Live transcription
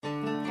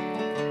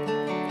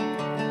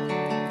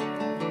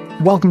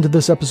Welcome to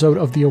this episode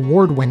of the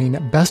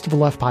award-winning Best of the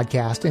Left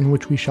podcast, in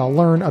which we shall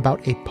learn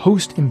about a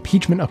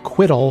post-impeachment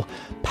acquittal,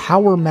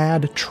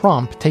 power-mad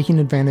Trump taking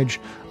advantage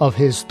of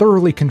his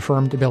thoroughly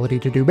confirmed ability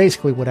to do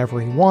basically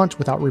whatever he wants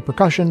without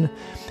repercussion,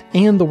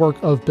 and the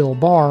work of Bill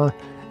Barr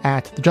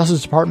at the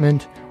Justice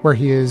Department, where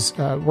he is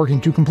working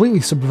to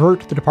completely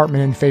subvert the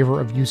department in favor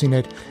of using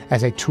it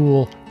as a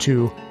tool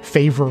to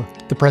favor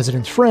the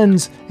president's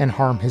friends and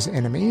harm his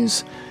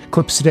enemies.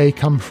 Clips today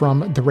come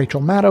from The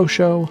Rachel Maddow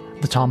Show,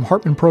 The Thom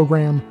Hartmann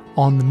Program,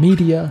 On the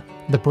Media,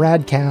 The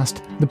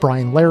Bradcast, The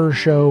Brian Lehrer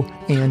Show,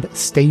 and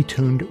Stay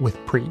Tuned with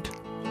Preet.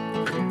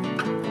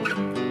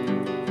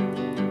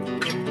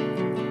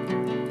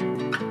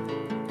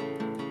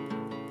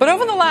 But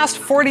over the last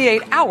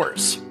 48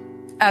 hours,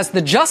 as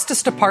the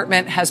Justice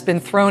Department has been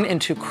thrown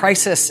into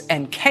crisis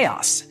and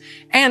chaos,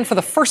 and for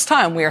the first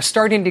time, we are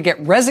starting to get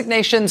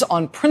resignations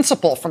on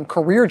principle from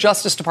career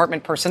Justice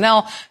Department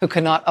personnel who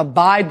cannot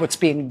abide what's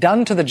being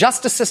done to the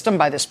justice system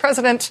by this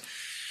president.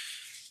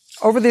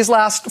 Over these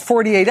last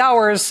 48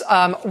 hours,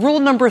 rule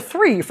number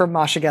 3 from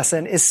Masha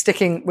Gessen is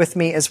sticking with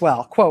me as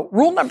well. Quote,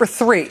 rule number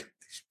 3,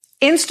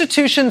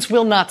 institutions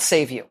will not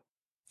save you.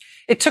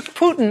 It took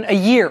Putin a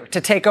year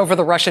to take over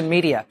the Russian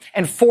media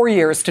and 4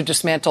 years to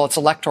dismantle its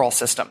electoral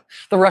system.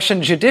 The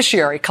Russian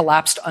judiciary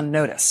collapsed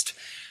unnoticed.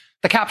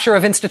 The capture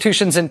of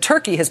institutions in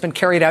Turkey has been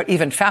carried out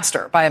even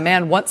faster by a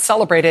man once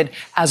celebrated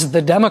as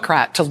the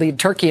Democrat to lead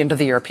Turkey into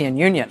the European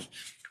Union.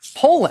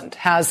 Poland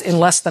has, in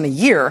less than a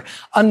year,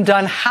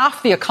 undone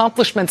half the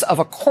accomplishments of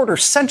a quarter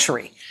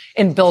century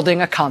in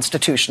building a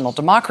constitutional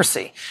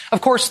democracy.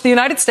 Of course, the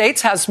United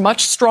States has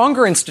much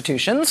stronger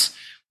institutions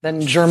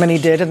than Germany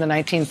did in the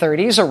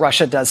 1930s or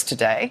Russia does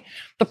today.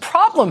 The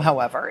problem,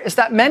 however, is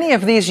that many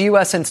of these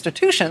U.S.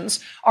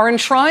 institutions are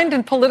enshrined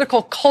in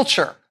political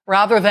culture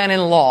rather than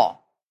in law.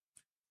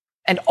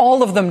 And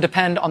all of them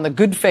depend on the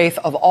good faith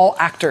of all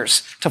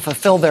actors to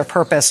fulfill their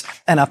purpose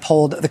and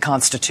uphold the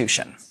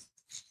Constitution.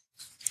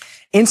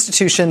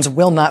 Institutions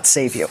will not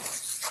save you.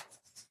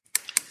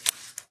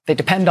 They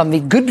depend on the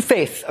good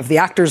faith of the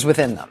actors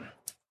within them.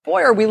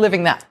 Boy, are we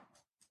living that.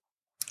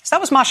 So that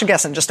was Masha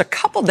Gessen just a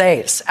couple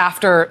days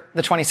after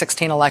the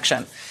 2016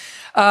 election.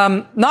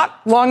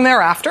 Not long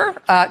thereafter,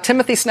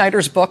 Timothy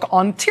Snyder's book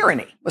on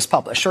tyranny was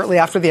published shortly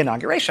after the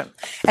inauguration.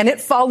 And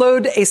it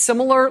followed a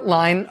similar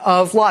line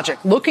of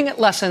logic, looking at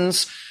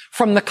lessons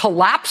from the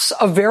collapse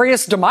of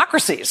various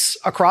democracies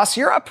across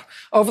Europe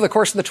over the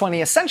course of the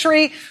 20th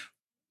century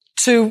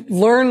to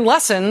learn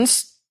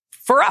lessons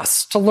for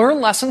us, to learn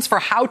lessons for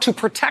how to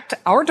protect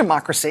our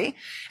democracy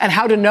and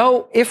how to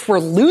know if we're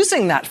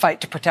losing that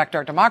fight to protect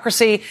our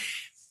democracy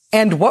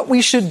and what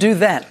we should do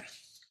then.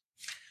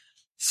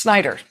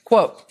 Snyder,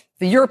 quote,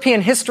 the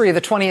European history of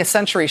the 20th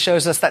century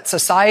shows us that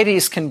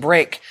societies can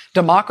break,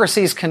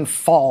 democracies can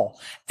fall,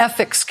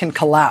 ethics can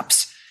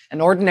collapse,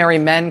 and ordinary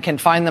men can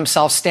find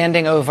themselves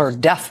standing over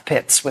death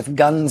pits with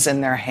guns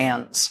in their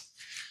hands.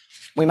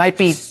 We might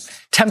be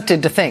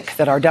tempted to think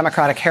that our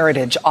democratic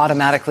heritage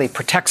automatically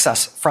protects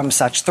us from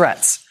such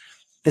threats.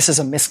 This is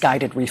a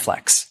misguided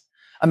reflex.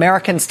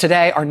 Americans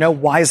today are no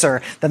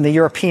wiser than the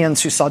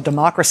Europeans who saw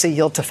democracy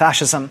yield to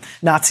fascism,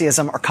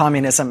 Nazism, or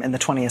communism in the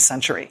 20th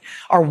century.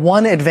 Our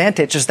one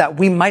advantage is that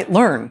we might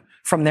learn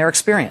from their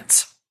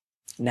experience.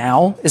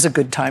 Now is a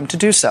good time to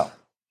do so.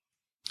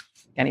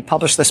 And he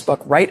published this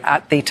book right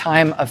at the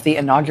time of the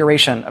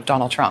inauguration of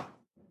Donald Trump.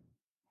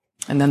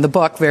 And then the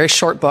book, very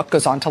short book,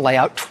 goes on to lay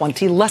out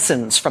 20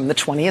 lessons from the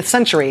 20th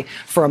century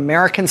for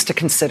Americans to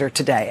consider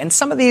today. And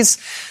some of these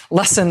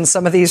lessons,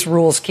 some of these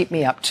rules keep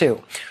me up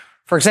too.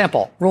 For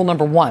example, rule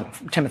number 1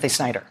 from Timothy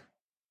Snyder.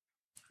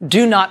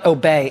 Do not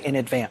obey in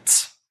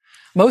advance.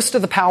 Most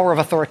of the power of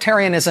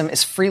authoritarianism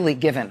is freely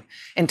given.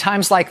 In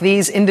times like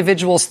these,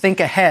 individuals think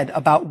ahead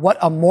about what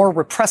a more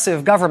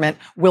repressive government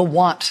will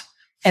want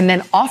and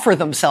then offer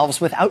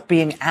themselves without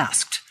being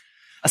asked.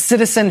 A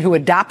citizen who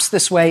adapts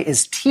this way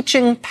is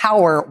teaching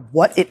power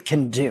what it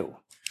can do.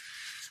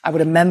 I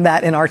would amend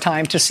that in our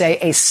time to say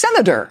a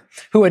senator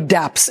who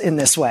adapts in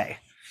this way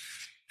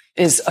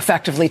is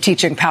effectively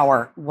teaching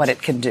power what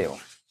it can do.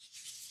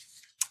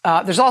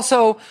 There's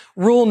also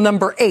rule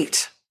number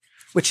 8,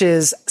 which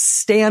is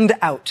stand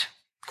out.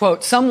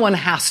 Quote, someone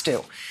has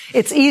to.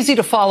 It's easy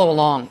to follow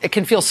along. It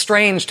can feel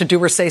strange to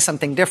do or say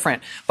something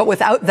different. But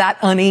without that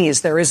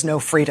unease, there is no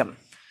freedom.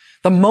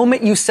 The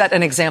moment you set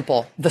an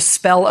example, the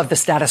spell of the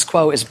status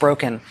quo is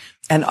broken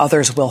and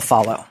others will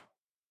follow.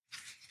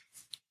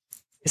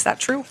 Is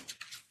that true?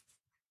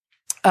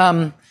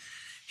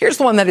 Here's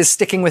the one that is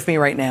sticking with me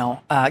right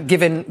now,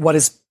 given what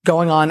is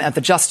going on at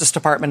the Justice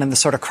Department and the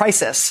sort of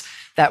crisis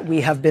that we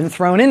have been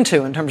thrown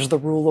into in terms of the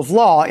rule of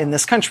law in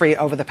this country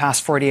over the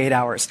past 48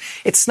 hours.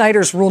 It's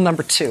Snyder's rule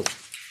number 2.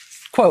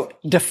 Quote,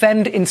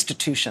 defend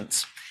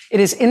institutions.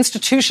 It is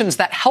institutions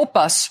that help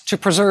us to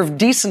preserve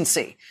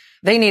decency,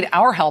 They need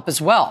our help as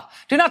well.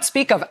 Do not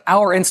speak of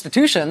our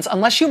institutions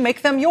unless you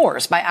make them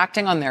yours by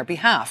acting on their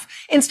behalf.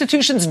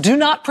 Institutions do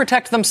not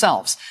protect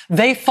themselves.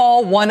 They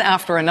fall one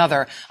after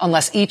another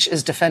unless each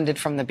is defended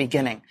from the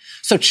beginning.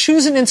 So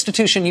choose an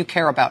institution you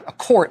care about, a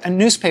court, a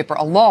newspaper,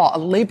 a law, a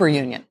labor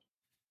union,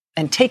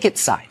 and take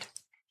its side.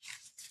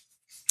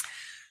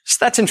 So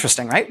that's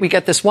interesting, right? We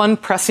get this one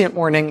prescient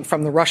warning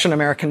from the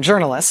Russian-American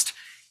journalist.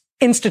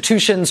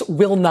 Institutions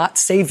will not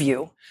save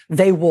you.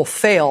 They will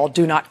fail.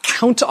 Do not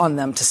count on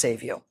them to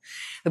save you.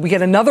 We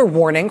get another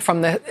warning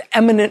from the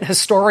eminent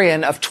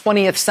historian of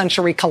 20th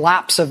century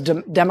collapse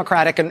of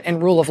democratic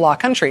and rule of law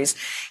countries.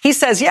 He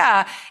says,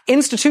 yeah,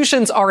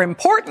 institutions are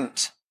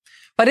important,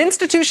 but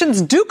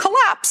institutions do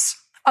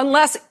collapse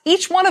unless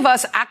each one of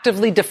us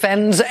actively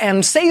defends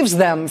and saves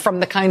them from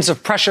the kinds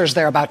of pressures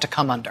they're about to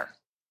come under.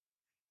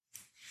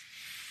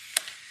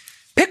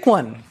 Pick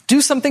one.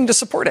 Do something to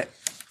support it.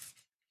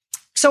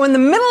 So in the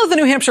middle of the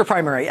New Hampshire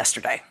primary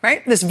yesterday,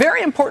 right, this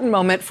very important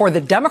moment for the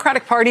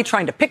Democratic Party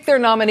trying to pick their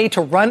nominee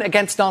to run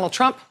against Donald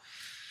Trump,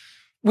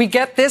 we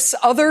get this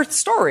other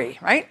story,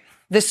 right?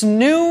 This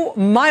new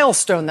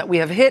milestone that we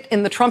have hit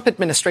in the Trump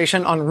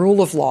administration on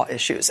rule of law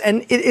issues.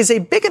 And it is a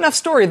big enough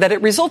story that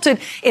it resulted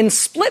in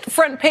split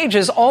front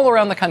pages all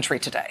around the country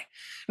today.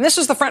 And this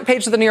is the front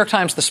page of the New York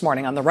Times this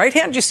morning. On the right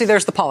hand, you see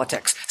there's the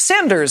politics.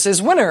 Sanders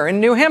is winner in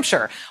New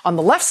Hampshire. On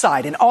the left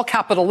side, in all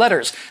capital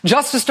letters,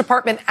 Justice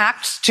Department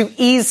acts to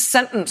ease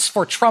sentence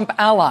for Trump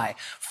ally.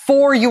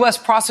 4 U.S.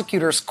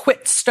 prosecutors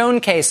quit Stone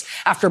case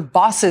after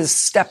bosses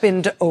step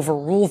in to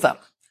overrule them.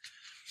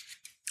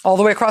 All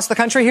the way across the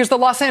country, here's the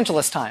Los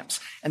Angeles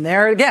Times. And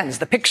there again is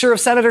the picture of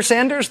Senator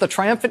Sanders, the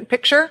triumphant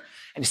picture.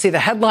 And you see the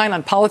headline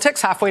on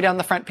politics halfway down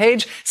the front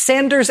page.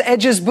 Sanders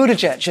edges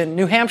Buttigieg in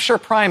New Hampshire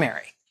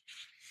primary.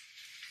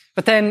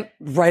 But then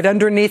right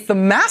underneath the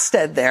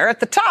masthead there at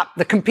the top,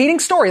 the competing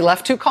story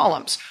left 2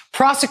 columns.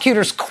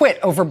 Prosecutors quit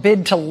over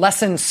bid to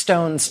lessen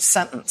Stone's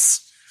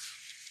sentence.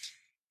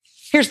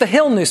 Here's the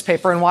Hill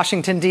newspaper in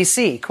Washington,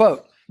 D.C.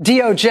 Quote,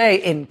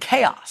 DOJ in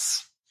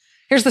chaos.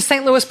 Here's the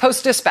St. Louis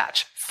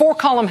Post-Dispatch.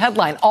 4-column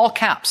headline, all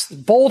caps,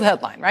 bold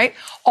headline, right?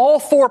 All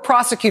 4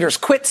 prosecutors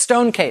quit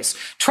Stone case.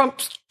 Trump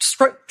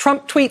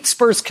tweet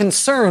spurs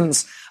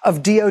concerns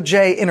of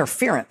DOJ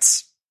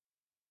interference.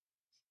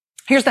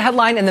 Here's the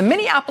headline in the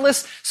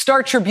Minneapolis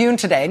Star-Tribune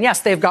today. And yes,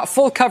 they've got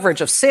full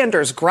coverage of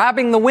Sanders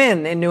grabbing the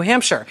win in New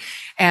Hampshire.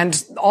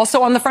 And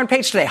also on the front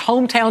page today,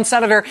 hometown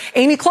Senator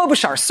Amy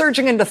Klobuchar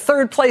surging into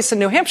 3rd place in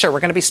New Hampshire.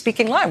 We're going to be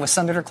speaking live with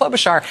Senator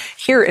Klobuchar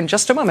here in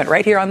just a moment,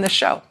 right here on this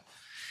show.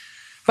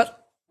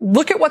 But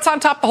look at what's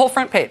on top of the whole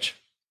front page.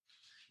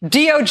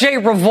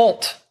 DOJ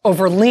revolt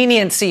over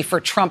leniency for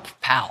Trump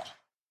pal.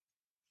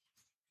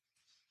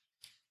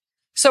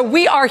 So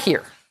we are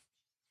here.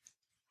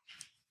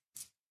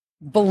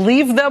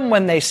 Believe them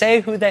when they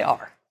say who they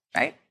are,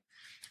 right?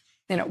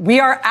 You know, we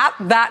are at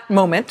that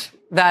moment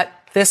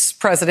that this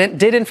president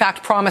did in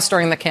fact promise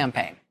during the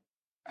campaign,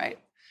 right?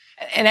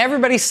 And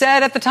everybody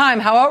said at the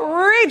time how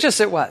outrageous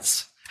it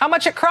was, how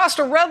much it crossed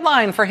a red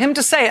line for him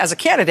to say as a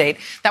candidate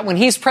that when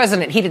he's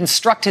president, he'd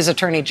instruct his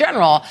attorney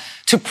general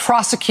to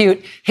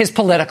prosecute his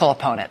political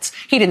opponents.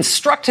 He'd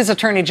instruct his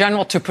attorney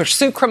general to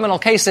pursue criminal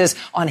cases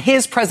on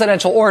his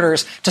presidential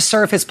orders to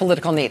serve his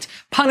political needs,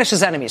 punish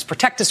his enemies,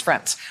 protect his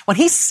friends. When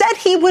he said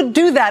he would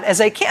do that as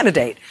a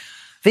candidate,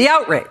 the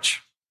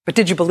outrage. But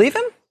did you believe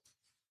him?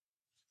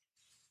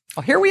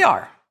 Well, here we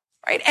are,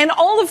 right? And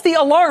all of the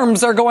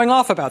alarms are going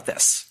off about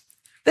this.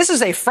 This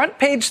is a front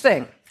page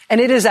thing. And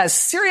it is as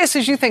serious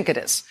as you think it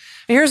is.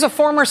 Here's a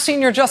former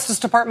senior Justice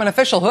Department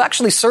official who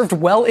actually served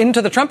well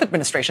into the Trump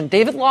administration.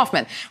 David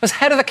Laufman was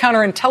head of the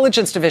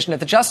counterintelligence division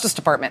at the Justice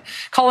Department,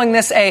 calling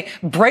this a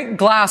break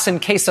glass in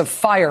case of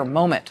fire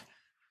moment.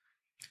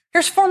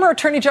 Here's former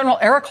Attorney General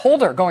Eric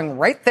Holder going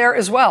right there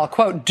as well.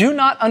 Quote, do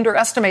not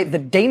underestimate the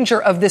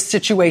danger of this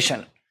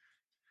situation.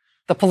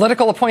 The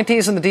political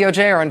appointees in the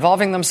DOJ are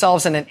involving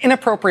themselves in an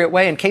inappropriate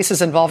way in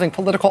cases involving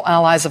political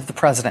allies of the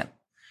president.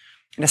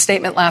 In a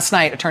statement last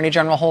night, Attorney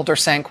General Holder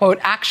saying, quote,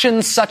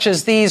 actions such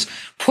as these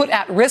put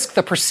at risk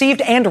the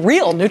perceived and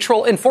real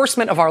neutral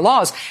enforcement of our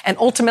laws and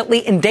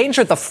ultimately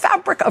endanger the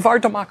fabric of our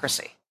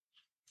democracy.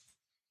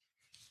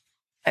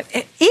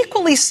 And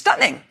equally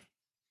stunning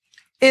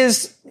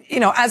is,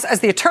 you know, as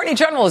the Attorney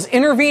General is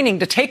intervening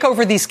to take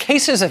over these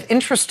cases of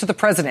interest to the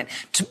president,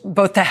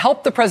 both to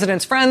help the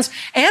president's friends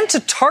and to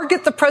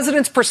target the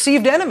president's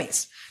perceived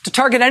enemies, to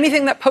target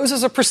anything that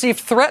poses a perceived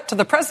threat to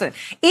the president.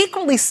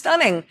 Equally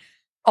stunning,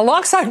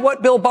 alongside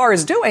what Bill Barr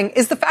is doing,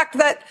 is the fact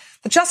that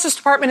the Justice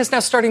Department is now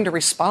starting to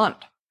respond.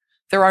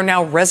 There are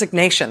now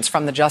resignations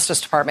from the Justice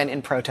Department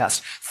in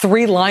protest.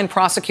 3 line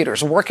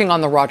prosecutors working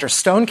on the Roger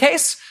Stone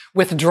case,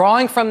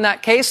 withdrawing from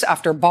that case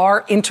after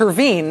Barr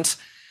intervened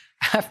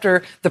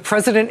after the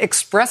president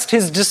expressed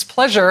his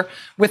displeasure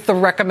with the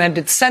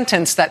recommended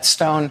sentence that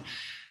Stone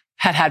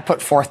had put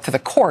forth to the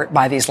court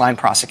by these line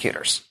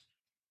prosecutors.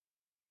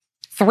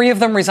 3 of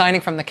them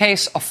resigning from the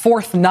case, a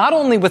 4th not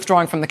only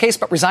withdrawing from the case,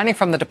 but resigning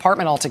from the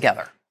department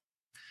altogether.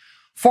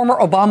 Former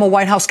Obama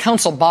White House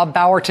counsel Bob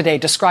Bauer today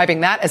describing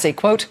that as a,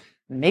 quote,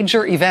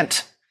 major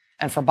event.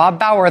 And for Bob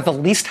Bauer, the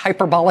least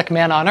hyperbolic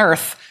man on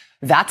earth,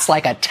 that's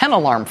like a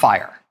 10-alarm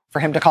fire for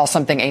him to call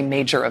something a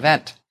major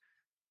event.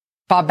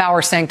 Bob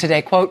Bauer saying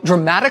today, quote,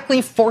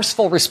 dramatically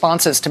forceful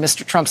responses to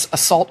Mr. Trump's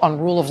assault on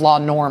rule of law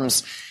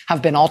norms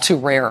have been all too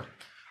rare.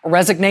 A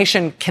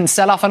resignation can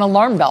set off an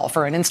alarm bell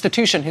for an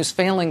institution whose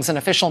failings an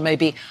official may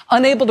be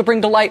unable to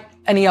bring to light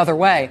any other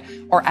way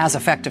or as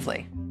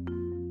effectively.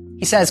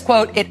 He says,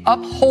 quote, it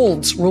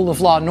upholds rule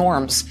of law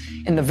norms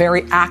in the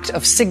very act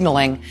of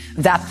signaling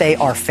that they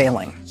are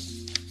failing.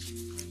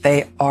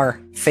 They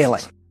are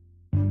failing.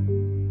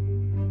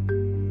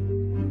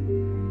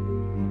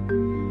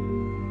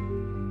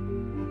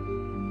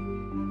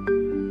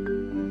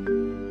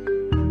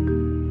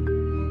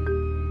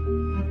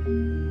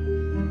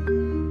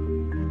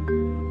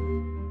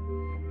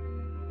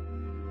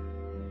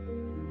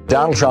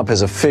 Donald Trump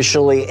has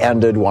officially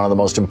ended one of the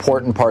most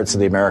important parts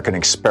of the American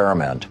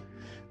experiment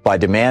by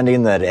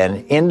demanding that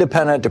an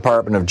independent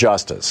Department of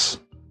Justice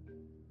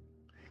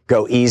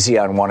go easy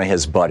on one of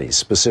his buddies,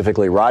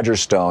 specifically Roger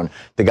Stone,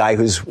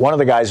 one of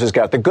the guys who's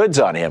got the goods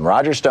on him.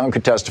 Roger Stone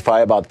could testify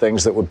about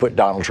things that would put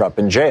Donald Trump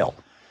in jail.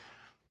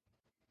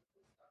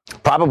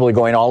 Probably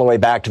going all the way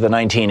back to the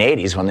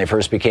 1980s when they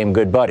first became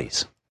good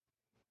buddies.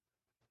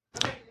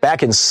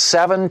 Back in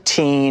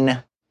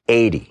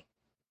 1780,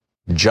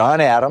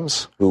 John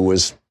Adams, who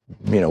was,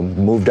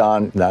 moved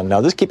on.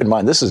 Now this, keep in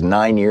mind, this is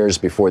 9 years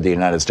before the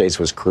United States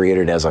was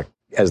created as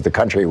the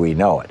country we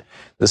know it.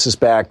 This is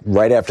back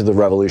right after the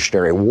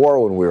Revolutionary War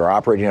when we were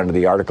operating under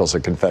the Articles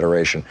of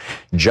Confederation.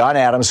 John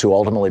Adams, who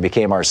ultimately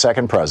became our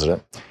second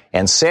president,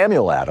 and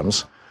Samuel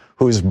Adams,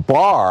 whose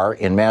bar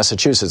in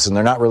Massachusetts, and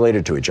they're not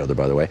related to each other,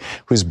 by the way,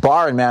 whose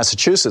bar in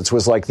Massachusetts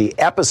was like the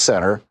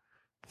epicenter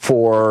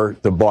for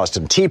the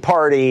Boston Tea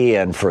Party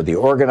and for the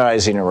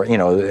organizing,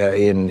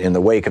 in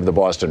the wake of the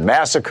Boston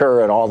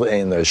Massacre and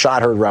and the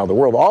shot heard around the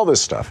world, all this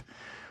stuff.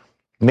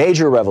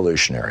 Major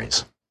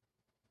revolutionaries.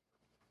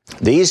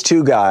 These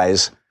two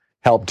guys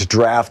helped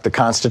draft the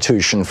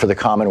Constitution for the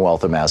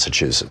Commonwealth of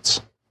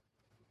Massachusetts.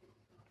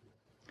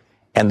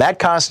 And that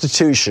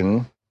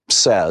Constitution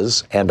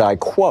says, and I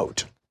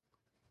quote,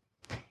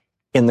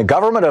 in the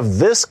government of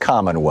this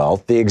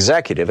Commonwealth, the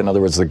executive, in other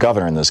words, the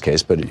governor in this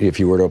case, but if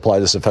you were to apply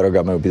this to federal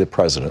government, it would be the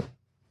president.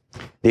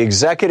 The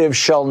executive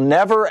shall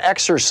never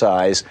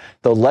exercise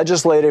the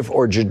legislative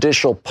or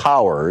judicial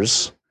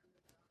powers.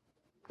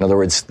 In other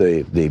words,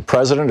 the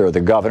president or the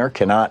governor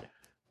cannot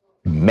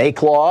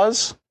make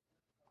laws,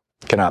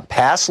 cannot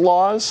pass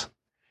laws,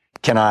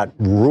 cannot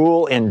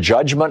rule in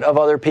judgment of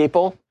other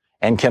people,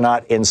 and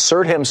cannot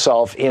insert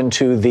himself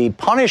into the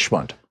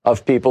punishment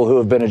of people who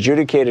have been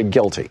adjudicated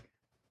guilty,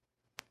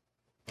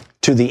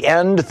 to the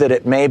end that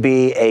it may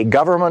be a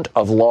government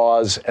of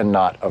laws and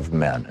not of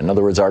men. In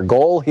other words, our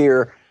goal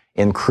here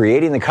in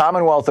creating the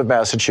Commonwealth of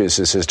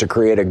Massachusetts is to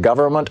create a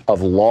government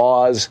of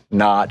laws,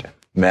 not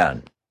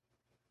men.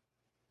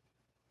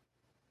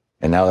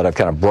 And now that I've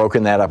kind of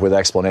broken that up with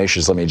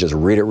explanations, let me just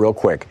read it real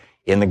quick.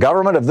 In the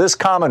government of this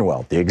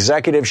Commonwealth, the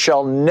executive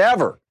shall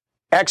never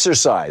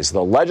exercise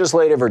the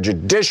legislative or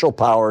judicial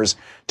powers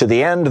to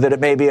the end that it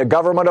may be a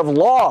government of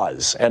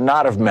laws and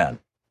not of men.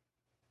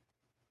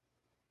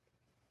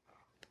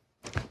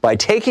 By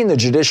taking the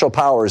judicial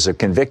powers of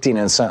convicting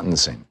and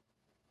sentencing,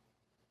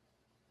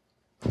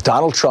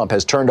 Donald Trump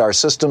has turned our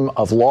system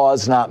of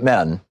laws, not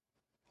men,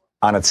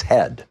 on its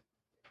head.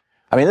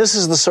 I mean, this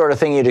is the sort of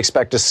thing you'd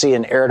expect to see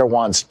in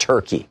Erdogan's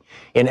Turkey,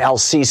 in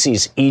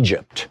El-Sisi's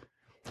Egypt,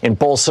 in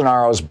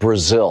Bolsonaro's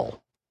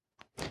Brazil,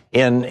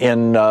 in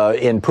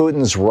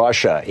Putin's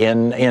Russia,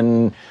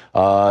 in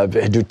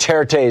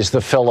Duterte's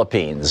the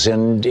Philippines,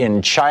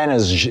 in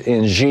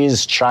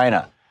Xi's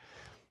China,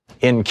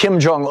 in Kim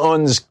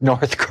Jong-un's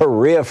North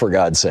Korea, for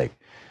God's sake.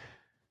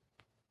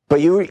 But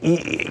you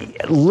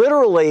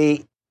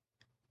literally,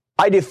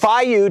 I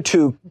defy you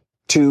to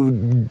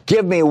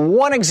give me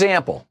one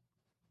example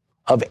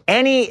of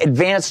any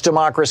advanced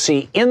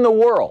democracy in the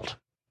world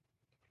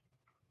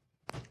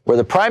where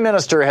the prime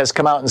minister has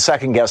come out and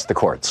second-guessed the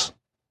courts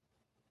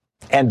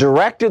and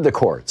directed the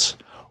courts,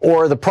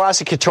 or the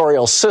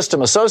prosecutorial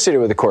system associated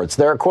with the courts,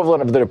 their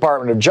equivalent of the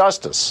Department of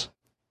Justice,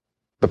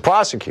 the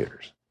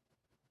prosecutors,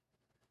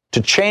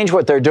 to change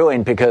what they're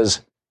doing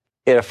because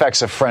it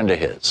affects a friend of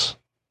his.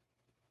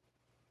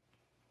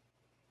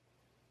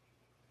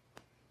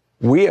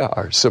 We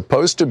are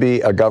supposed to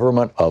be a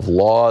government of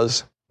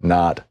laws,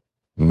 not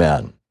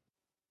men.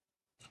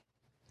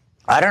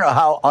 I don't know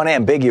how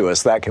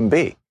unambiguous that can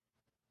be.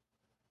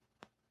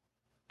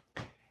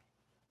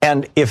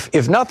 And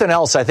if nothing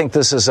else, I think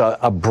this is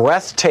a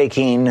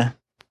breathtaking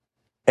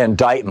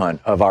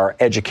indictment of our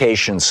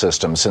education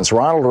system. Since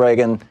Ronald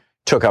Reagan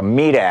took a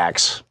meat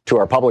axe to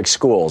our public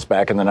schools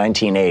back in the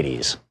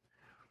 1980s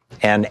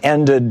and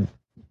ended,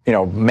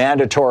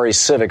 mandatory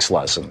civics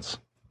lessons.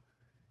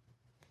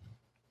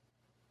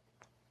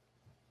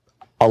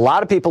 A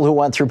lot of people who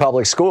went through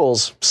public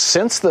schools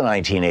since the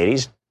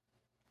 1980s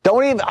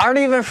aren't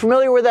even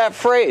familiar with that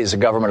phrase, a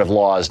government of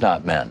laws,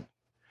 not men.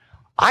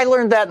 I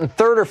learned that in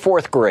third or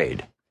fourth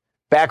grade.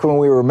 back when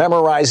we were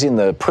memorizing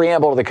the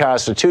preamble of the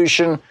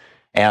Constitution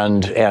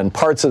and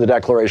parts of the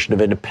Declaration of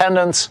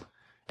Independence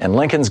and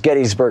Lincoln's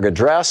Gettysburg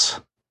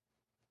Address.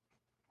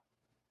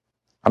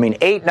 I mean,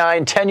 8,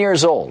 9, 10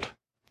 years old.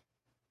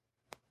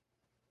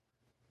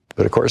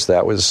 But of course,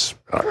 that was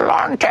a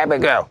long time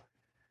ago.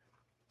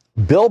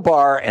 Bill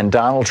Barr and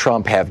Donald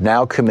Trump have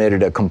now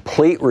committed a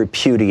complete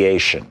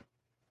repudiation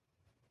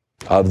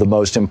of the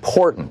most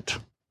important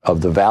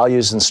of the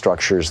values and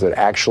structures that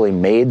actually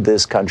made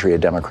this country a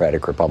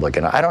democratic republic.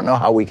 And I don't know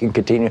how we can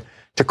continue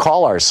to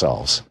call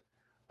ourselves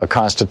a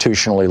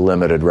constitutionally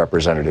limited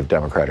representative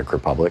democratic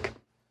republic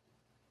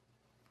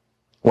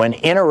when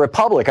in a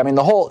republic, I mean,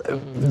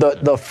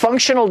 the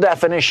functional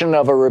definition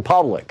of a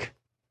republic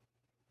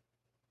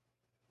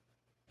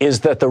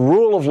is that the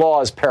rule of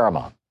law is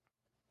paramount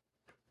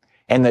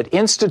and that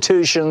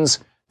institutions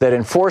that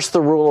enforce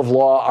the rule of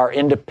law are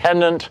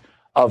independent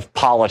of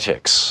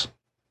politics.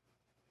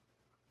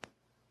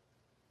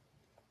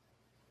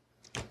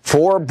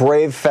 4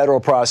 brave federal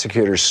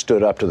prosecutors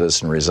stood up to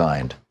this and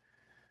resigned.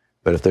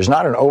 But if there's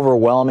not an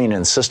overwhelming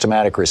and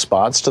systematic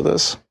response to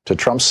this, to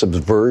Trump's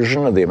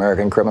subversion of the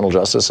American criminal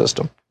justice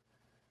system,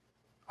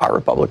 our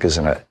republic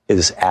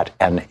is at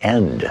an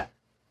end.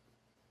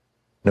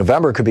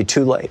 November could be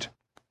too late.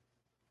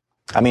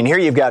 I mean, here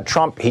you've got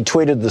Trump. He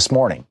tweeted this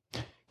morning,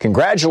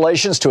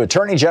 "Congratulations to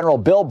Attorney General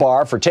Bill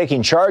Barr for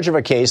taking charge of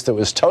a case that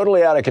was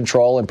totally out of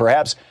control and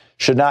perhaps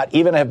should not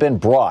even have been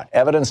brought.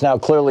 Evidence now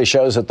clearly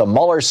shows that the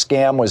Mueller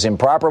scam was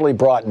improperly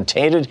brought and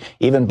tainted.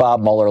 Even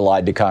Bob Mueller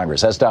lied to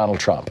Congress." That's Donald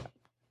Trump.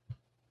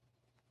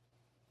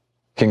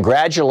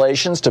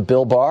 Congratulations to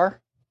Bill Barr.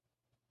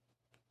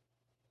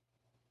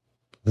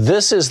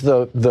 This is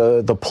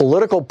the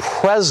political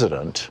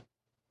president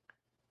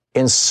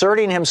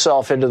inserting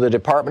himself into the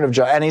Department of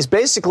Justice, and he's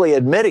basically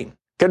admitting,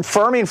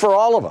 confirming for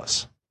all of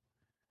us,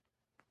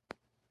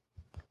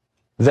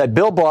 that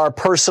Bill Barr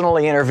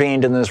personally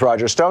intervened in this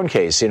Roger Stone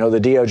case. You know, the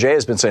DOJ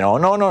has been saying, "Oh,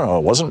 no,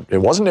 it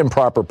wasn't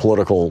improper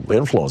political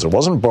influence. It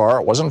wasn't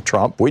Barr. It wasn't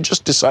Trump. We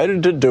just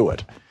decided to do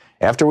it.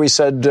 After we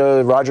said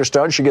Roger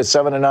Stone should get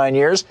 7 to 9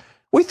 years,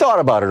 we thought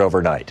about it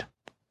overnight."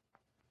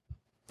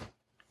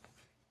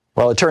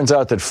 Well, it turns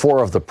out that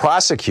 4 of the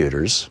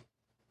prosecutors,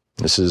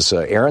 this is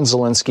Aaron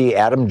Zelinsky,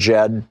 Adam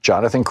Jed,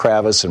 Jonathan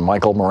Kravis, and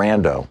Michael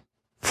Mirando,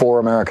 4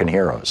 American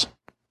heroes,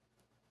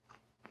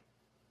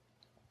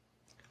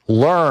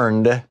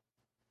 learned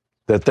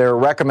that their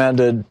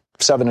recommended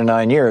 7 to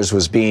 9 years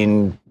was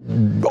being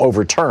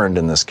overturned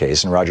in this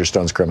case, in Roger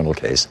Stone's criminal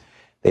case.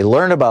 They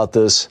learned about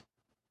this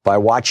by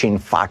watching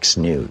Fox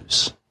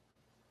News.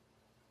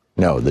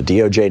 No, the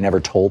DOJ never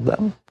told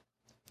them.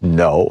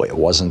 No, it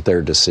wasn't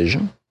their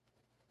decision.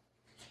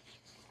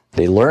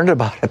 They learned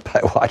about it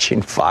by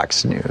watching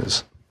Fox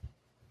News.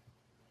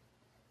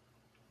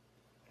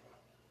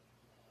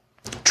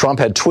 Trump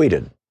had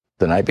tweeted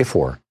the night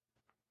before,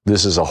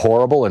 "This is a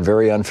horrible and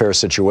very unfair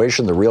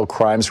situation. The real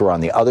crimes were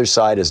on the other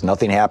side. As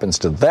nothing happens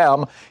to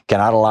them,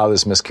 cannot allow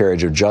this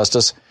miscarriage of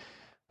justice."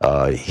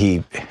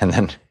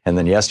 And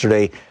then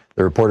yesterday,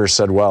 the reporter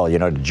said, "Well, you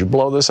know, did you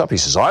blow this up?" He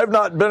says, "I've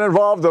not been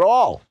involved at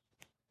all."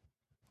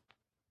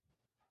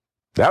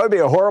 That would be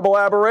a horrible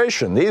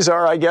aberration. These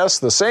are, I guess,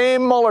 the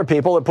same Mueller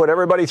people that put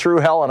everybody through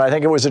hell, and I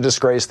think it was a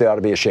disgrace. They ought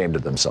to be ashamed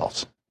of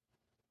themselves.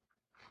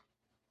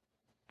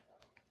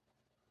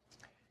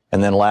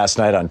 And then last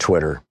night on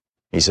Twitter,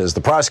 he says, "The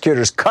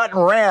prosecutors cut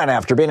and ran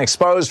after being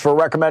exposed for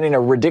recommending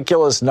a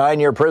ridiculous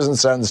 9-year prison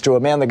sentence to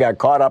a man that got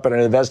caught up in an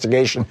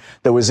investigation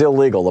that was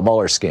illegal, the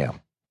Mueller scam."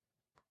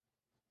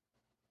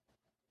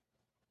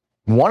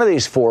 One of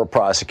these 4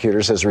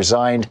 prosecutors has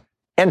resigned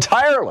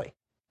entirely,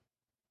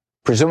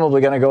 presumably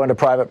going to go into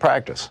private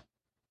practice.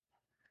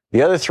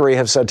 The other 3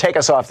 have said, "Take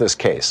us off this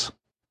case.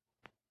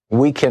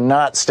 We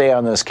cannot stay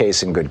on this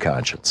case in good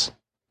conscience."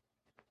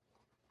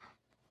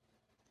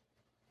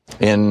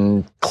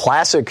 In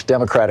classic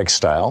Democratic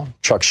style,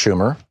 Chuck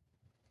Schumer,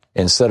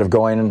 instead of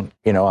going,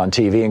 on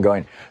TV and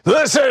going,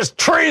 "This is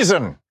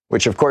treason,"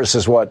 which of course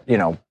is what,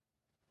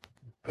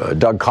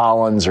 Doug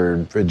Collins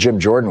or Jim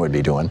Jordan would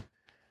be doing,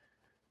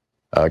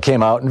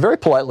 came out and very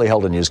politely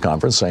held a news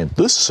conference saying,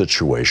 "This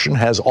situation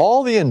has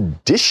all the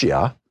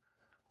indicia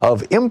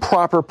of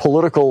improper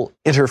political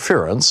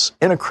interference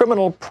in a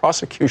criminal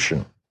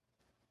prosecution."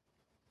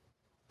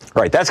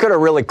 Right, that's going to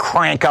really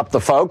crank up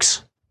the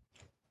folks.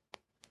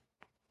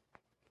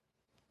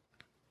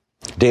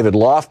 David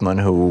Loftman,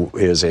 who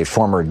is a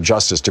former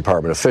Justice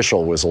Department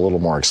official, was a little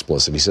more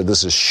explicit. He said,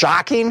 "This is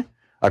shocking,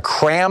 a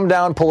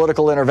crammed-down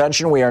political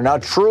intervention. We are now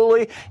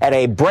truly at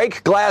a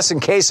break glass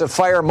in case of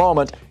fire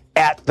moment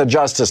at the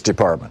Justice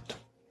Department."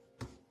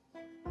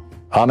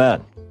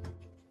 Amen.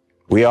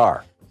 We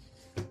are.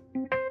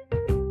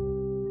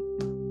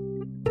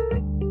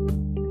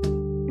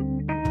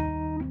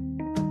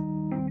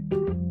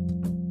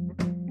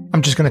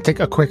 I'm just going to take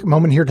a quick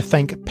moment here to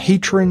thank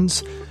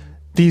patrons.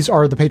 These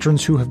are the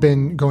patrons who have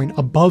been going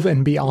above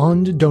and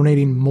beyond,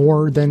 donating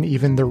more than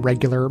even their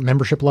regular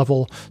membership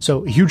level.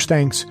 So huge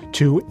thanks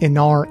to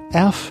Inar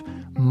F.,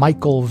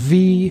 Michael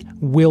V.,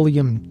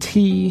 William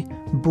T.,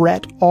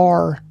 Brett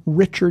R.,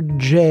 Richard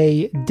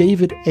J.,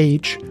 David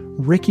H.,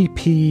 Ricky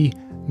P.,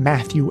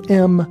 Matthew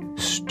M.,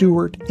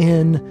 Stuart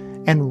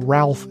N., and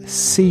Ralph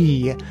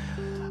C.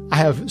 I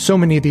have so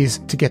many of these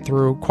to get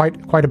through,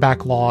 quite a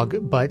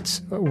backlog,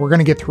 but we're going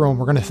to get through them.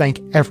 We're going to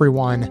thank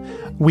everyone.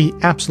 We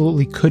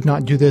absolutely could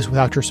not do this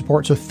without your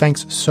support, so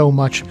thanks so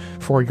much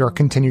for your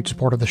continued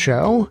support of the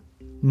show.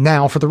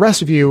 Now, for the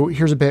rest of you,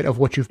 here's a bit of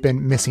what you've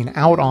been missing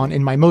out on.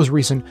 In my most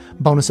recent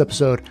bonus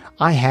episode,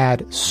 I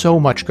had so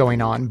much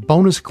going on.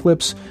 Bonus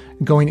clips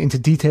going into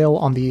detail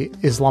on the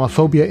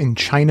Islamophobia in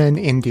China and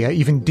India,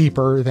 even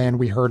deeper than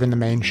we heard in the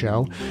main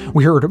show.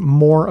 We heard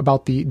more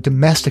about the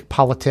domestic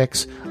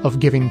politics of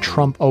giving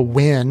Trump a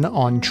win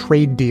on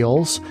trade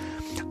deals.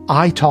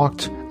 I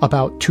talked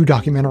about 2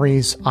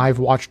 documentaries I've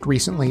watched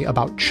recently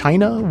about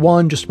China.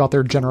 One just about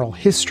their general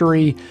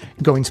history,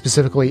 going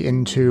specifically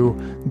into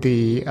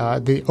the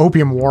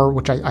Opium War,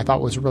 which I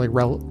thought was really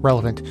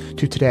relevant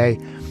to today.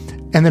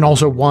 And then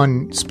also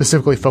one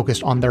specifically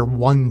focused on their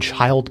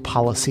one-child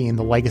policy and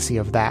the legacy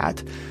of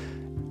that.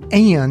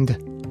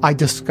 And I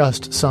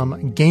discussed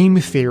some game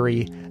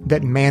theory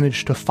that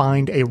managed to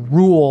find a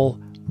rule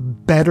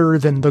better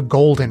than the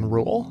golden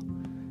rule,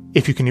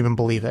 if you can even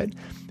believe it.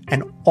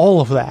 And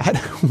all of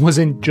that was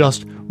in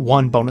just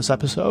one bonus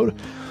episode.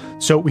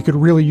 So we could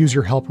really use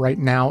your help right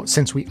now,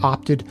 since we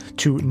opted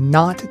to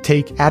not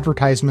take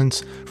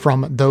advertisements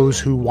from those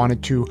who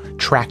wanted to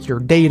track your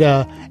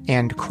data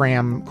and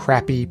cram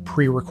crappy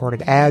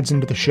pre-recorded ads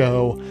into the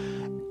show.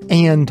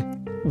 And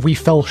we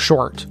fell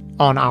short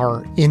on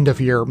our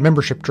end-of-year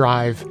membership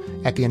drive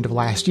at the end of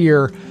last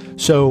year.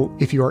 So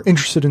if you are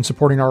interested in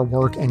supporting our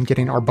work and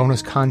getting our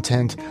bonus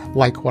content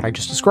like what I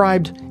just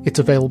described, it's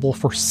available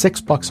for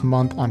 $6 a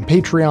month on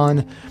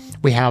Patreon.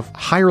 We have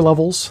higher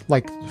levels,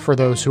 like for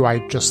those who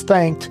I just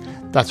thanked.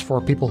 That's for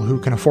people who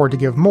can afford to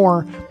give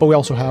more. But we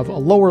also have a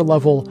lower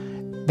level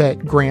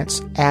that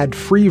grants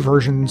ad-free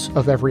versions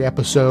of every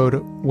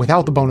episode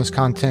without the bonus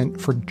content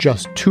for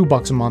just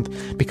 $2 a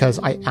month, because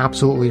I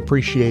absolutely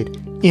appreciate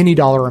any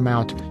dollar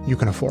amount you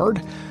can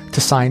afford. To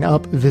sign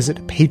up, visit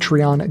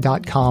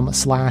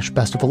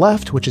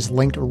patreon.com/bestoftheleft, which is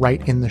linked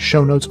right in the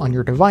show notes on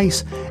your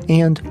device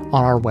and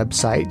on our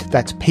website.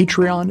 That's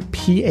Patreon,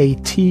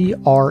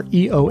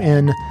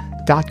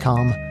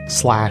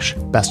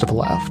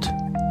 patreon.com/bestoftheleft.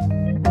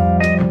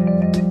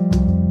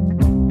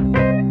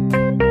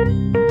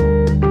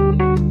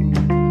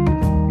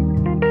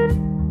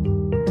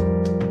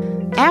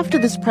 After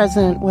this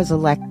president was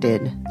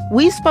elected,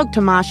 we spoke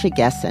to Masha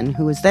Gessen,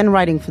 who was then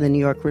writing for the New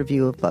York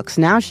Review of Books.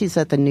 Now she's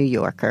at the New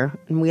Yorker.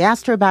 And we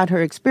asked her about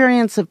her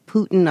experience of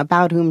Putin,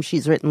 about whom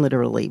she's written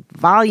literally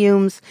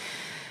volumes.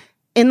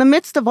 In the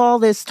midst of all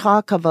this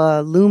talk of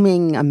a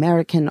looming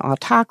American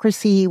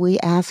autocracy, we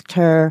asked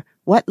her,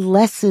 what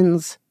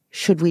lessons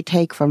should we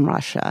take from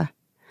Russia?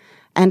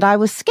 And I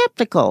was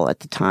skeptical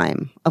at the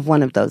time of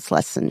one of those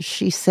lessons.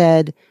 She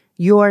said,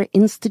 your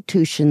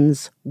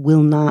institutions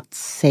will not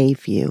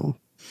save you.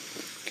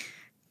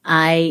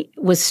 I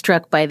was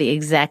struck by the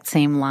exact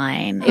same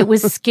line. It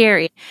was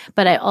scary,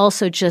 but I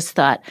also just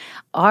thought,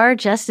 our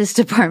Justice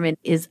Department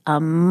is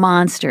a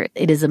monster.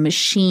 It is a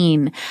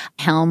machine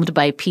helmed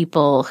by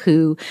people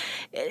who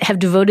have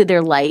devoted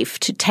their life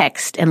to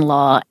text and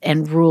law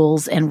and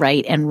rules and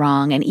right and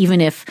wrong. And even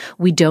if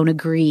we don't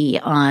agree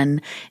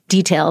on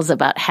details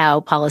about how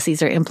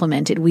policies are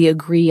implemented, we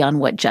agree on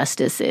what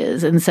justice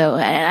is. And so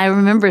I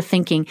remember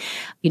thinking,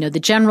 the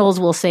generals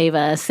will save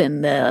us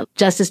and the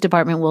Justice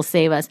Department will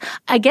save us.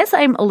 I guess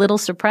I'm a little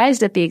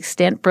surprised at the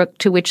extent, Brooke,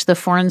 to which the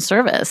Foreign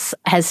Service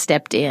has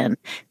stepped in.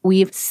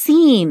 We've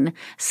seen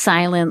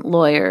silent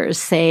lawyers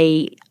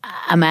say,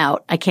 I'm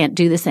out, I can't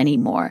do this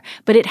anymore.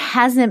 But it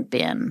hasn't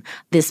been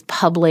this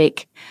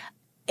public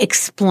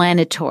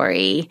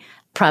explanatory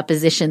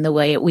proposition the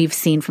way we've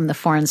seen from the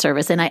Foreign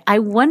Service. And I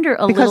wonder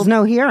a little— Because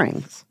no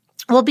hearings.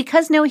 Well,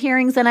 because no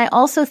hearings. And I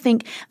also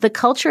think the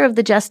culture of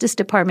the Justice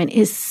Department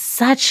is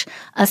such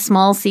a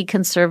small c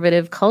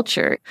conservative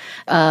culture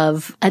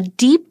of a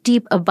deep,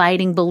 deep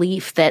abiding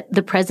belief that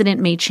the president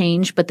may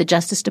change, but the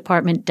Justice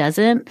Department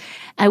doesn't.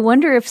 I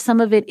wonder if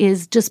some of it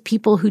is just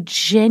people who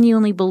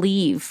genuinely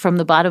believe from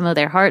the bottom of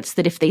their hearts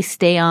that if they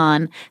stay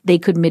on, they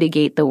could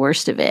mitigate the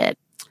worst of it.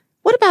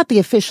 What about the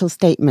official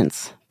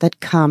statements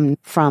that come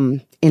from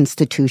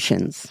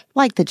institutions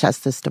like the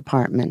Justice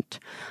Department?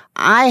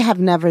 I have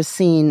never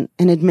seen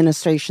an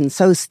administration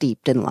so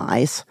steeped in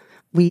lies.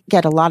 We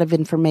get a lot of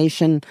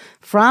information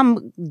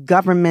from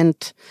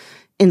government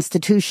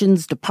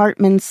institutions,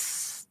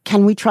 departments.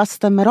 Can we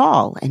trust them at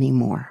all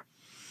anymore?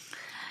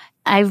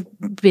 I've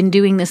been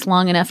doing this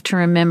long enough to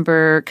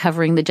remember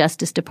covering the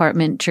Justice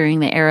Department during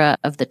the era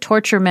of the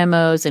torture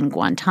memos and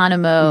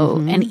Guantanamo.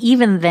 Mm-hmm. And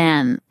even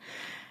then,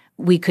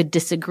 we could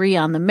disagree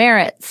on the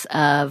merits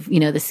of,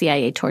 the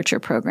CIA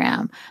torture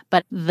program,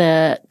 but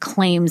the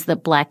claims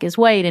that black is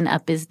white and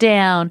up is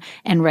down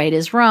and right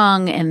is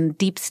wrong and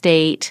deep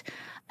state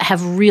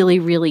have really,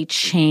 really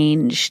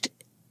changed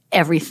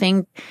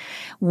everything.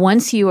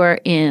 Once you are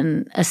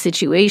in a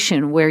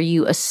situation where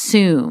you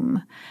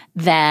assume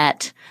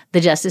that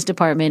the Justice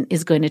Department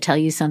is going to tell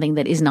you something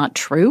that is not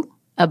true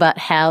about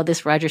how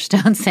this Roger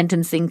Stone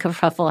sentencing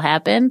kerfuffle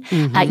happened,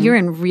 you're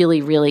in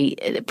really, really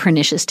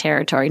pernicious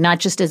territory, not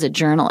just as a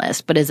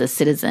journalist, but as a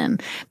citizen.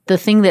 The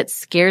thing that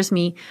scares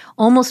me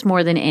almost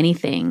more than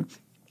anything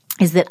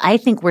is that I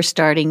think we're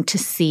starting to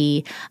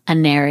see a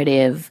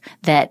narrative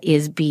that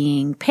is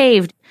being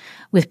paved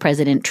with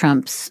President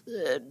Trump's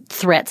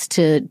threats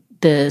to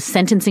the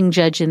sentencing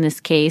judge in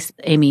this case,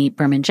 Amy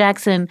Berman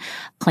Jackson,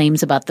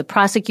 claims about the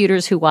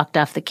prosecutors who walked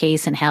off the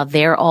case and how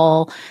they're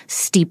all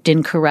steeped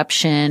in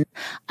corruption.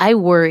 I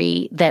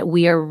worry that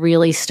we are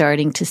really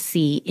starting to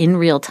see in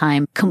real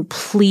time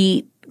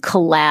complete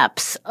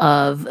collapse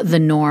of the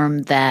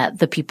norm that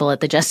the people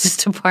at the Justice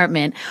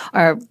Department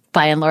are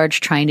by and large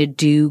trying to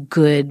do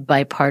good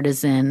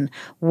bipartisan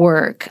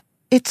work.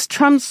 It's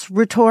Trump's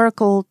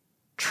rhetorical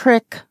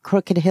trick,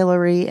 Crooked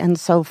Hillary and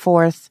so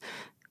forth,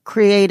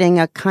 creating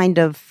a kind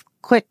of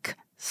quick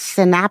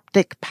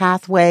synaptic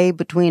pathway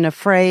between a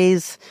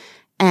phrase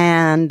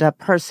and a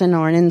person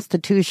or an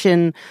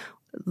institution.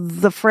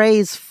 The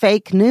phrase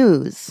fake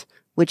news,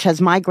 which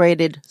has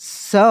migrated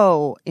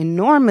so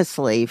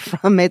enormously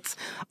from its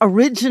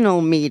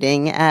original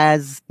meaning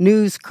as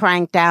news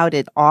cranked out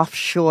at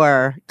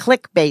offshore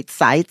clickbait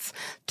sites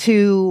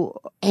to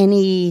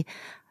any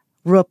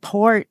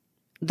report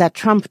that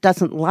Trump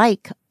doesn't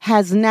like,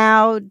 has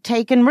now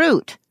taken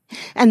root.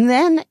 And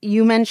then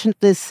you mentioned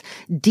this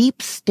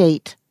deep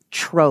state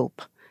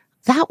trope.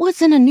 That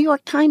was in a New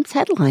York Times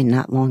headline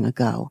not long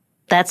ago.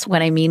 That's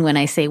what I mean when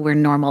I say we're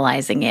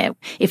normalizing it.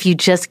 If you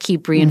just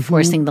keep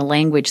reinforcing the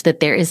language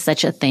that there is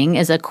such a thing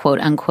as a quote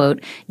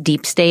unquote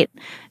deep state,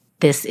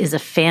 this is a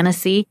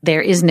fantasy.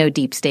 There is no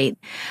deep state.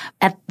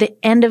 At the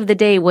end of the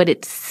day, what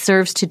it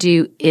serves to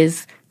do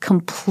is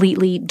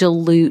completely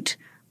dilute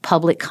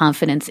public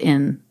confidence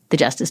in the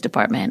Justice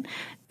Department.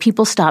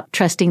 People stop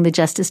trusting the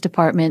Justice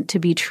Department to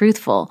be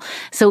truthful.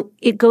 So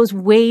it goes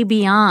way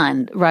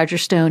beyond Roger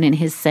Stone and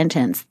his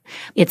sentence.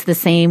 It's the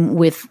same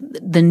with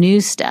the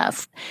news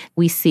stuff.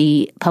 We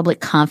see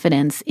public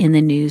confidence in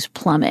the news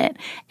plummet.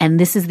 And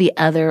this is the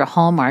other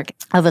hallmark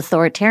of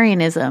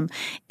authoritarianism.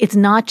 It's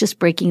not just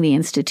breaking the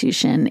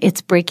institution.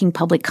 It's breaking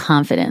public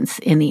confidence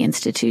in the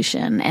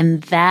institution.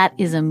 And that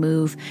is a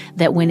move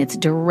that when it's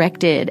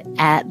directed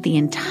at the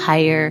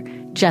entire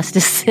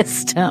justice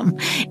system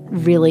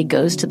really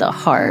goes to the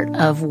heart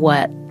of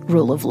what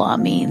rule of law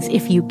means.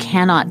 If you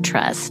cannot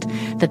trust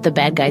that the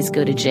bad guys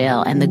go to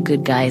jail and the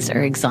good guys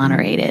are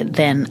exonerated,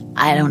 then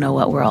I don't know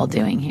what we're all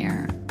doing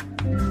here.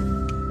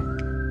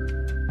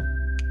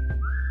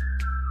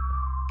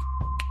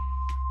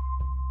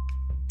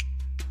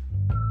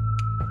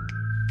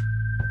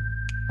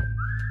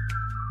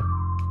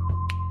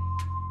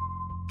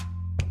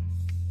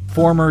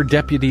 Former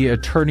Deputy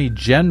Attorney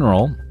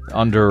General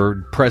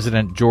under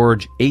President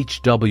George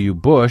H.W.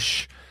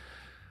 Bush.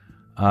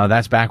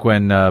 That's back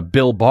when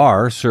Bill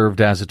Barr served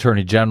as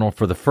Attorney General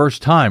for the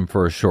first time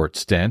for a short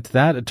stint.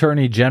 That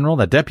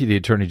Deputy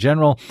Attorney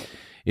General,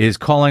 is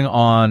calling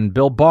on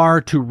Bill Barr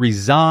to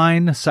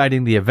resign,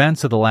 citing the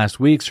events of the last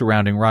week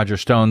surrounding Roger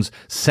Stone's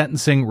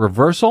sentencing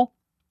reversal,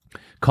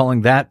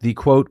 calling that the,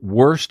 quote,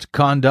 worst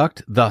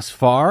conduct thus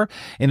far.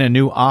 In a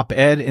new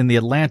op-ed in The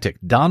Atlantic,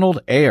 Donald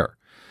Ayer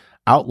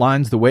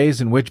outlines the ways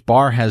in which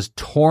Barr has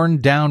torn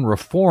down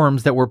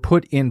reforms that were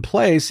put in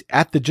place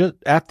at the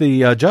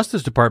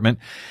Justice Department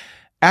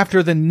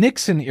after the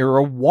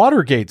Nixon-era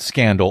Watergate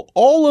scandal.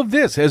 All of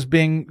this is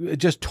being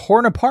just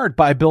torn apart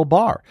by Bill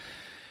Barr.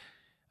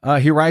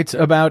 He writes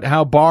about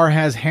how Barr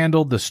has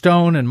handled the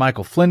Stone and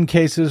Michael Flynn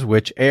cases,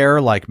 which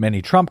Ayer, like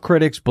many Trump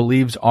critics,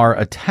 believes are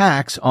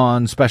attacks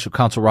on Special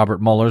Counsel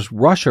Robert Mueller's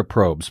Russia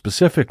probe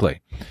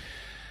specifically.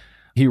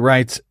 He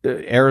writes,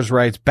 Ayers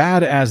writes,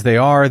 bad as they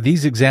are,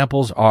 these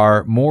examples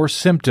are more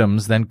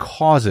symptoms than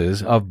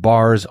causes of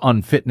Barr's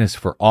unfitness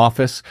for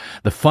office.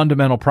 The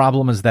fundamental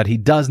problem is that he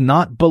does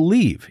not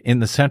believe in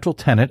the central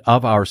tenet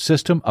of our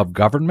system of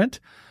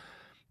government,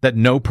 that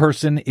no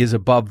person is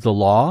above the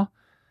law.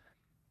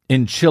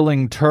 In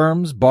chilling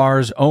terms,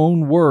 Barr's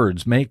own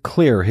words make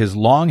clear his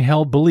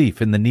long-held belief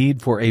in the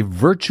need for a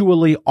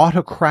virtually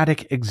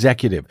autocratic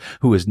executive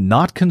who is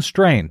not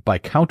constrained by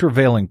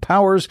countervailing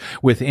powers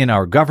within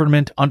our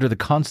government under the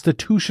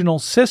constitutional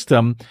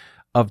system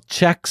of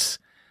checks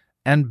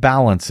and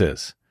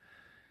balances.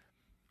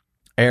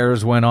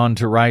 Ayers went on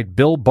to write,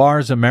 Bill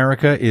Barr's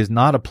America is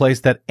not a place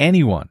that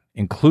anyone,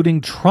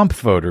 including Trump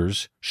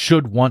voters,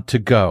 should want to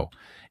go.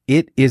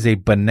 It is a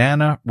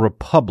banana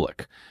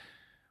republic,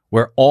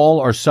 where all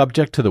are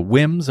subject to the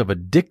whims of a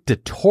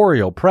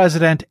dictatorial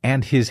president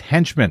and his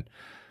henchmen.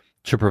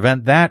 To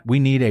prevent that, we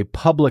need a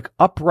public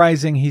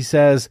uprising, he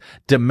says,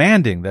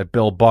 demanding that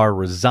Bill Barr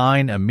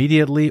resign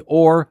immediately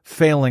or,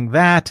 failing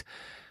that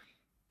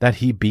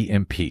he be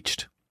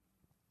impeached.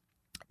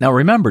 Now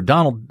remember,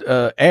 Donald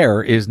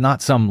Ayer is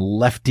not some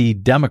lefty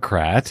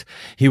Democrat.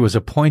 He was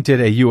appointed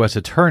a U.S.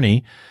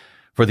 attorney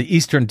for the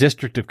Eastern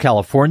District of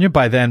California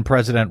by then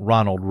President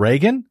Ronald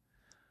Reagan.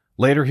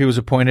 Later, he was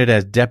appointed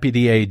as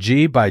Deputy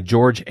AG by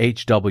George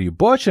H.W.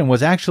 Bush and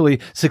was actually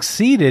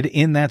succeeded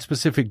in that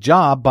specific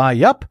job by,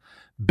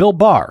 Bill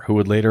Barr, who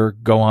would later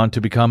go on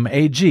to become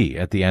AG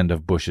at the end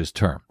of Bush's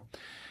term.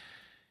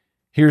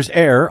 Here's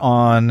Ayer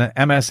on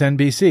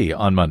MSNBC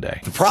on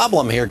Monday. The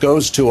problem here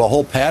goes to a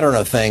whole pattern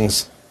of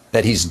things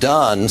that he's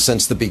done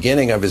since the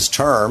beginning of his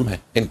term,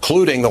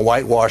 including the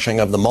whitewashing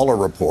of the Mueller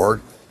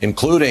report,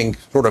 including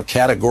sort of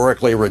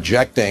categorically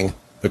rejecting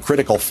the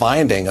critical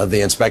finding of the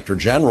Inspector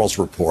General's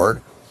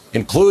report,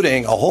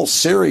 including a whole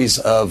series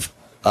of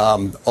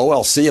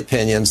OLC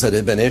opinions that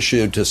have been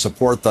issued to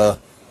support the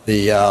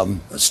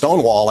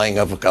stonewalling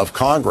of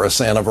Congress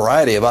and a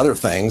variety of other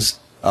things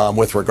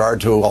with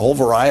regard to a whole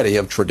variety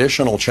of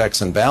traditional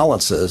checks and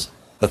balances.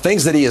 The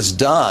things that he has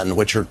done,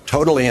 which are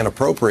totally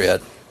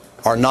inappropriate,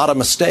 are not a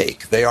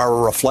mistake. They are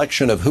a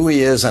reflection of who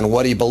he is and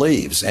what he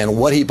believes. And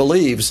what he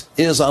believes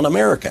is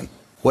un-American.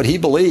 What he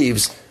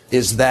believes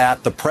is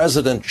that the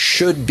president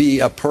should be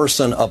a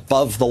person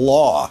above the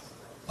law.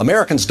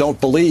 Americans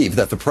don't believe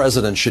that the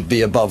president should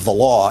be above the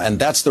law, and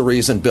that's the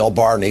reason Bill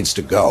Barr needs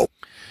to go.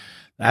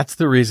 That's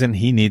the reason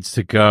he needs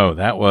to go.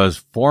 That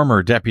was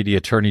former Deputy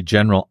Attorney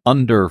General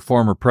under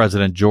former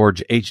President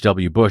George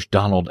H.W. Bush,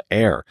 Donald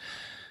Ayer.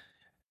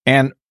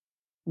 And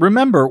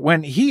remember,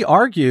 when he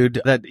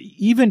argued that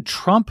even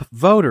Trump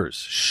voters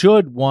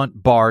should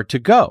want Barr to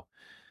go,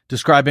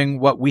 describing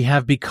what we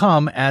have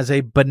become as a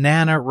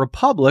banana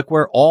republic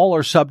where all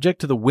are subject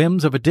to the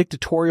whims of a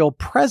dictatorial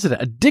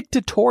president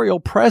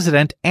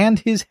and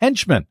his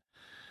henchmen.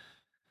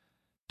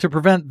 To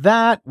prevent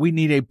that, we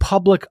need a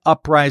public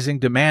uprising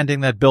demanding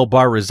that Bill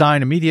Barr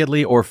resign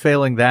immediately, or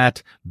failing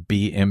that,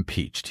 be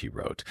impeached, he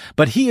wrote.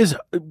 But he is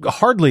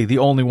hardly the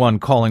only one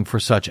calling for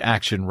such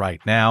action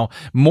right now.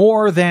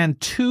 More than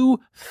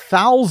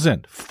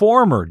 2,000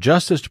 former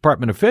Justice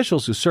Department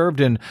officials who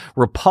served in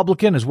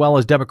Republican as well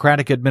as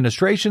Democratic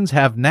administrations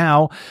have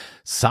now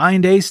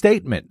signed a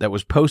statement that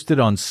was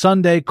posted on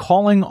Sunday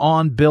calling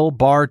on Bill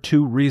Barr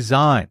to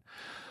resign.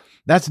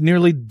 That's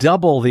nearly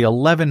double the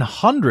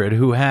 1,100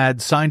 who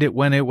had signed it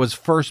when it was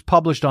first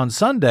published on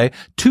Sunday,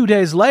 2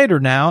 days later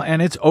now,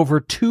 and it's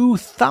over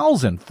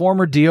 2,000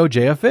 former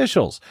DOJ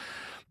officials.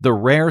 The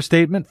rare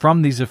statement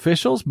from these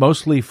officials,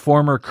 mostly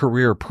former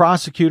career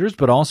prosecutors,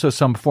 but also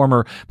some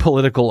former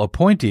political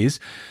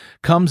appointees,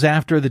 comes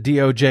after the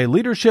DOJ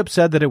leadership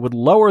said that it would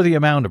lower the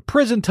amount of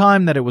prison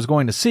time that it was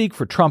going to seek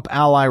for Trump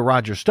ally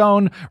Roger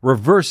Stone,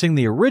 reversing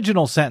the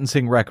original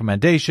sentencing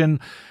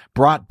recommendation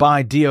brought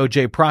by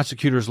DOJ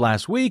prosecutors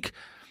last week.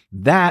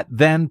 That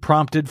then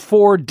prompted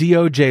 4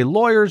 DOJ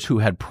lawyers who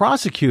had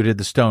prosecuted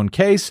the Stone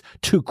case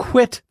to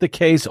quit the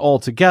case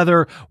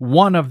altogether,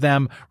 one of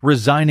them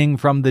resigning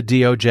from the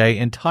DOJ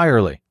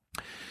entirely.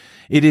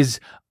 It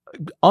is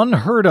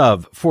unheard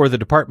of for the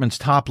department's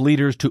top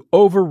leaders to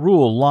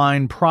overrule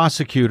line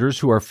prosecutors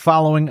who are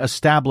following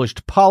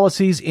established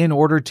policies in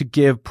order to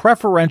give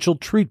preferential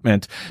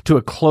treatment to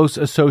a close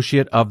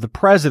associate of the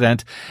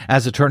president,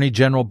 as Attorney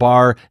General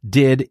Barr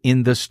did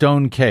in the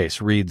Stone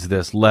case, reads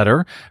this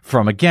letter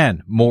from,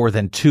 again, more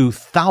than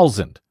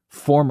 2,000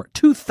 former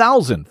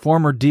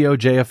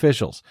DOJ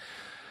officials.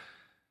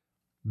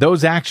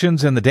 Those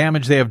actions and the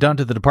damage they have done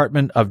to the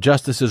Department of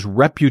Justice's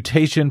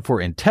reputation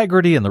for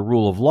integrity and the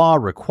rule of law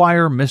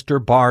require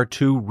Mr. Barr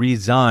to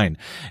resign.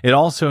 It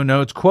also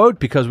notes, quote,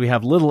 because we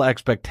have little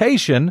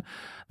expectation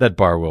that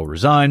Barr will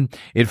resign,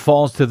 it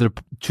falls to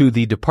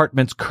the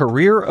department's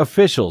career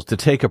officials to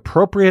take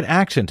appropriate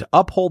action to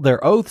uphold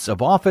their oaths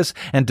of office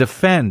and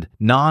defend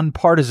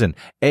nonpartisan,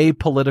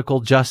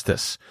 apolitical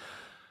justice.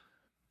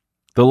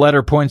 The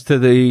letter points to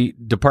the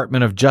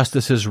Department of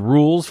Justice's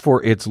rules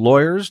for its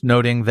lawyers,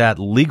 noting that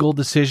legal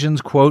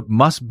decisions, quote,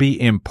 must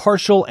be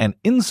impartial and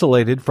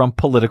insulated from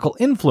political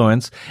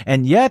influence,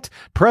 and yet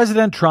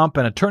President Trump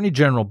and Attorney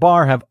General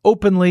Barr have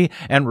openly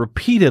and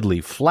repeatedly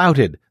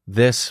flouted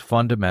this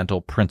fundamental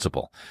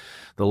principle.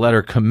 The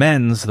letter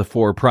commends the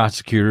 4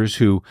 prosecutors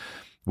who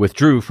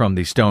withdrew from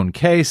the Stone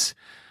case,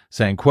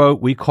 saying,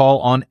 quote, we call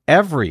on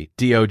every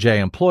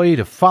DOJ employee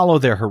to follow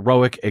their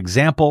heroic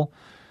example.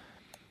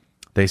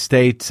 They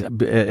state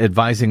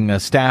advising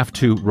staff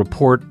to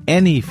report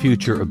any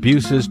future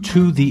abuses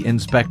to the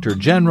Inspector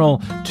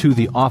General, to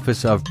the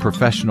Office of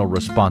Professional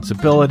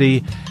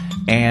Responsibility,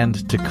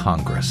 and to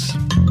Congress.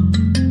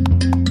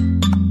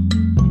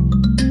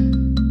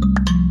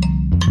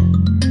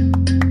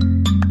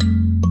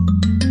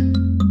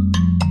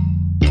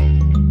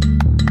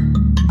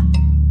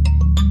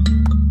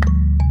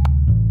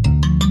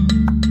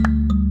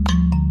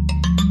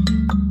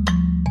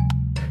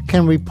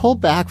 Can we pull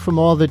back from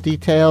all the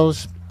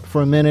details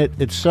for a minute?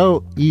 It's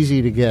so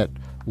easy to get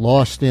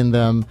lost in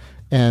them,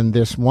 and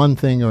this one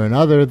thing or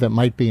another that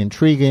might be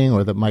intriguing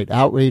or that might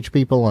outrage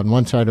people on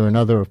one side or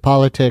another of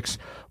politics.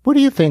 What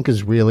do you think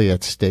is really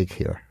at stake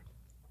here?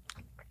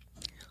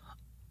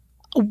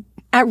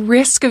 At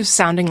risk of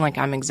sounding like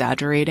I'm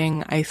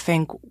exaggerating, I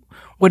think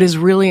What is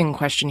really in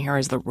question here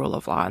is the rule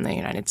of law in the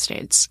United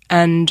States.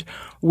 And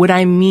what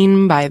I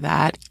mean by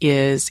that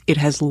is it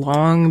has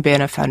long been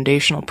a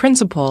foundational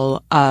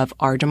principle of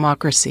our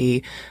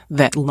democracy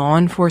that law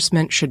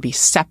enforcement should be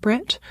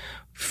separate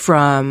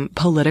from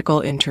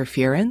political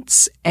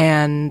interference,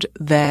 and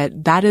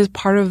that is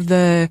part of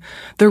the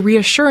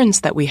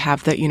reassurance that we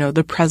have that,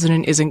 the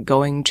president isn't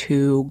going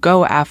to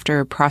go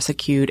after,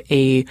 prosecute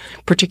a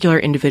particular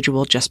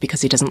individual just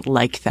because he doesn't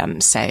like them,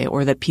 say,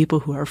 or that people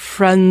who are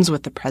friends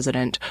with the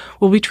president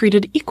will be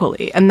treated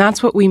equally. And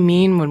that's what we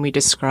mean when we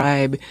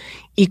describe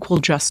equal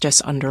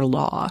justice under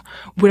law.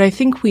 What I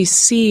think we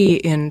see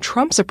in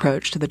Trump's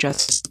approach to the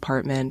Justice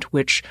Department,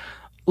 which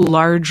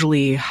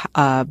largely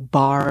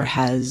Barr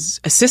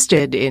has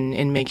assisted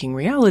in making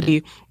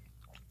reality,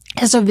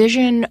 is a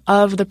vision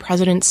of the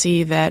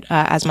presidency that,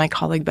 as my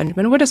colleague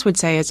Benjamin Wittes would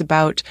say, is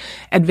about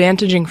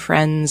advantaging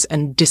friends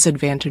and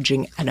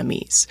disadvantaging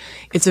enemies.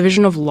 It's a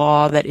vision of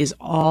law that is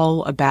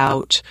all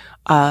about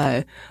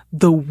the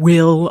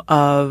will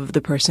of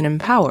the person in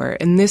power,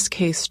 in this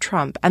case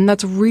Trump. And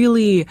that's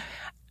really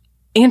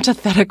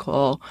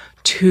antithetical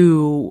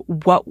to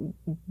what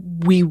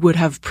we would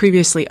have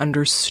previously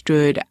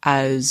understood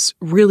as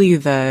really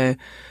the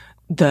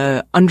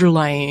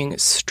underlying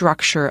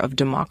structure of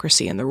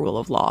democracy and the rule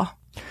of law.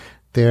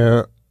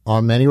 There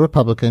are many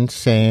Republicans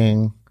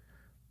saying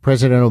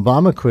President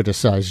Obama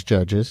criticized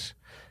judges.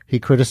 He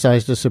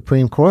criticized a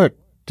Supreme Court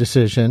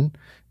decision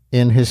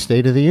in his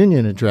State of the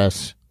Union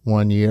address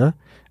one year,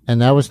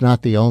 and that was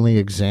not the only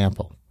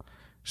example.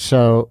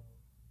 So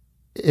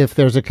if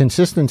there's a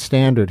consistent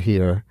standard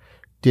here,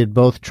 did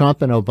both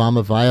Trump and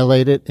Obama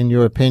violate it, in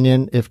your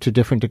opinion, if to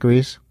different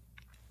degrees?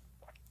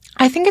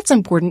 I think it's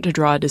important to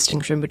draw a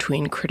distinction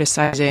between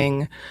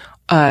criticizing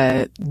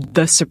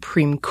the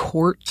Supreme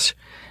Court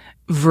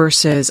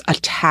versus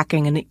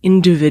attacking an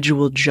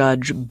individual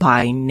judge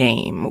by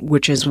name,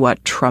 which is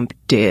what Trump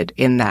did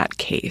in that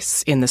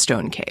case, in the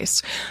Stone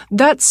case.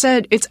 That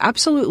said, it's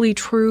absolutely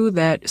true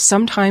that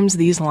sometimes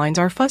these lines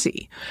are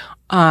fuzzy.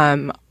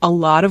 A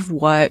lot of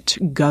what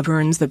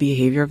governs the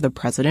behavior of the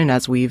president,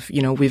 as we've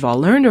all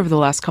learned over the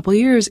last couple of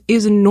years,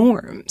 is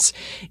norms,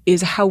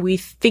 is how we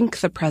think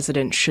the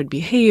president should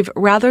behave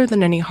rather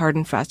than any hard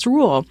and fast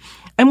rule.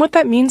 And what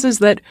that means is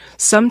that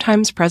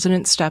sometimes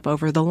presidents step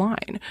over the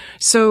line.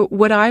 So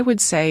what I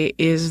would say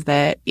is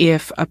that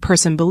if a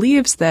person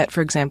believes that,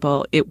 for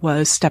example, it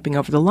was stepping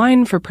over the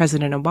line for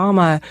President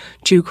Obama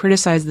to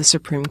criticize the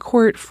Supreme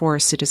Court for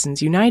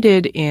Citizens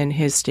United in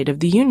his State of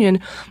the Union,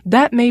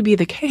 that may be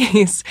the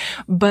case,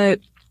 but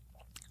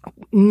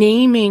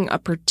naming a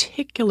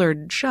particular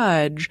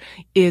judge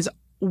is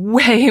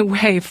way,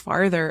 way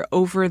farther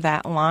over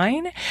that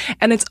line.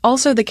 And it's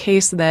also the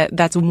case that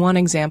that's one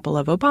example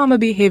of Obama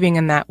behaving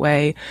in that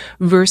way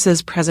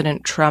versus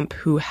President Trump,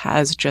 who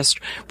has just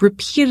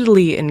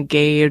repeatedly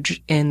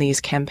engaged in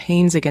these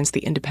campaigns against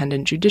the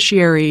independent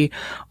judiciary.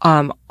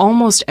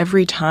 Almost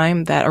every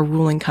time that a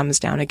ruling comes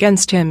down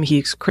against him,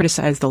 he's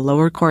criticized the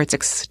lower courts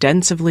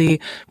extensively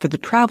for the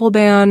travel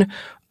ban,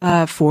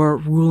 for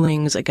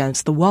rulings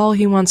against the wall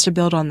he wants to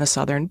build on the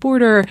southern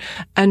border.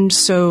 And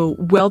so,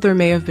 while there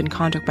may have been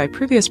conduct by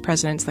previous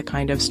presidents that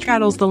kind of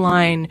straddles the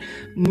line,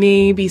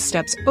 maybe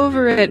steps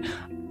over it,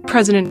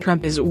 President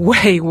Trump is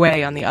way,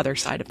 way on the other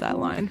side of that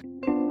line.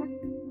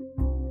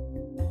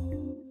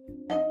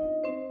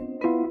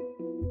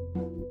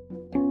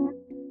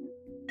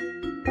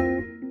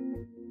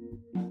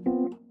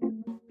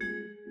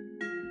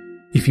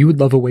 If you would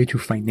love a way to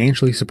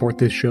financially support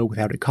this show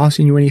without it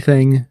costing you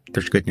anything,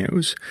 there's good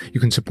news. You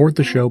can support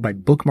the show by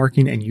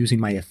bookmarking and using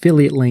my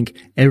affiliate link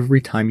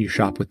every time you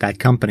shop with that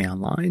company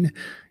online.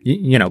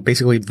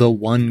 Basically the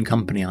one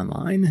company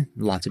online.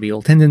 Lots of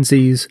evil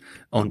tendencies,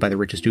 owned by the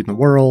richest dude in the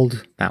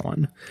world, that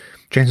one.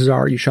 Chances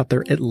are you shop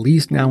there at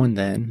least now and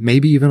then,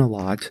 maybe even a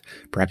lot.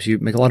 Perhaps you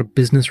make a lot of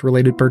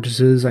business-related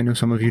purchases, I know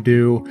some of you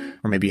do.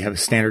 Or maybe you have a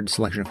standard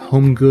selection of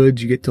home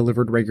goods you get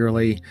delivered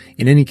regularly.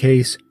 In any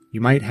case, you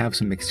might have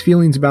some mixed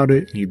feelings about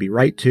it, and you'd be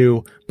right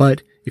to,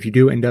 but if you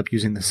do end up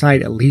using the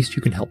site, at least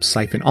you can help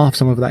siphon off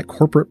some of that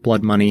corporate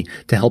blood money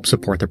to help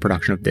support the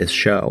production of this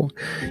show.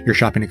 Your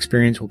shopping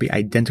experience will be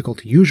identical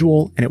to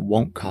usual, and it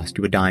won't cost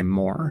you a dime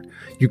more.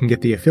 You can get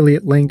the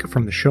affiliate link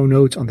from the show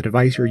notes on the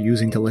device you're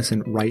using to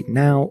listen right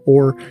now,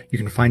 or you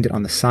can find it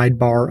on the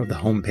sidebar of the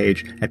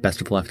homepage at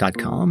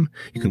bestofleft.com.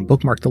 You can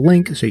bookmark the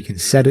link so you can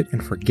set it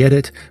and forget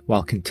it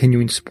while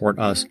continuing to support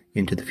us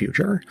into the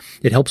future.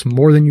 It helps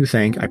more than you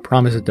think, I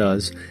promise it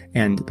does,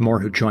 and the more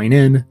who join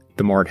in,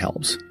 the more it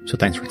helps. So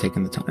thanks for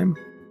taking the time.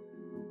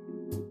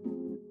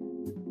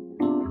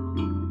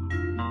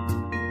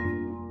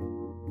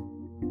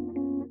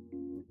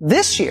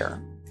 This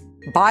year,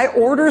 by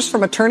orders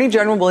from Attorney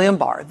General William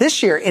Barr,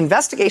 this year,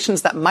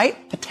 investigations that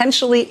might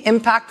potentially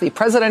impact the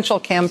presidential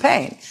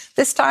campaign.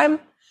 This time,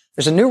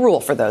 there's a new rule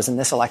for those in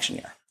this election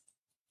year.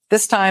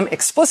 This time,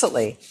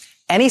 explicitly,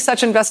 any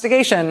such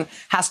investigation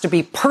has to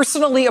be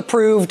personally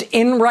approved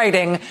in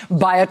writing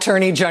by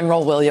Attorney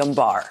General William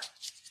Barr.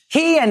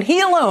 He and he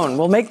alone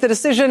will make the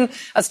decision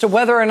as to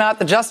whether or not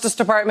the Justice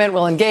Department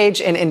will engage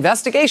in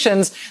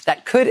investigations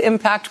that could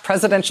impact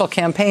presidential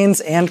campaigns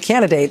and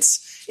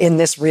candidates in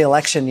this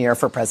re-election year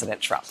for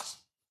President Trump.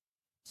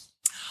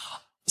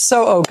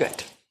 So, oh,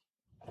 good.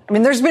 I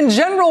mean, there's been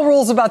general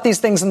rules about these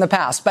things in the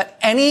past, but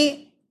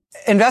any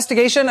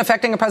investigation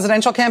affecting a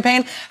presidential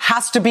campaign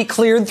has to be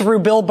cleared through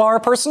Bill Barr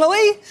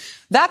personally.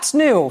 That's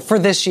new for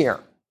this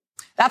year.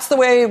 That's the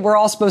way we're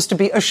all supposed to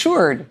be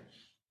assured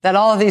that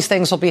all of these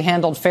things will be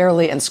handled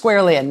fairly and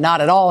squarely and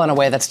not at all in a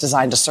way that's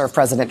designed to serve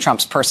President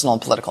Trump's personal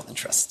and political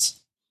interests.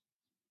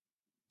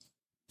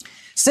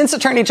 Since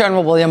Attorney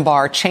General William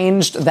Barr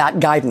changed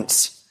that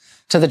guidance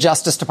to the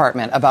Justice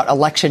Department about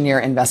election year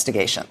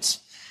investigations,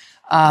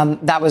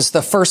 that was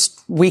the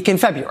first week in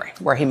February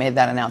where he made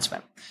that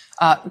announcement.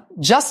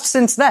 Just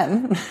since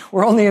then,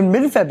 we're only in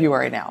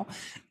mid-February now,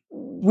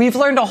 we've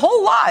learned a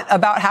whole lot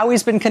about how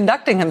he's been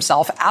conducting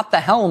himself at the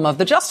helm of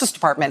the Justice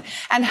Department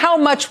and how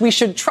much we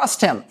should trust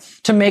him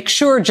to make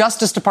sure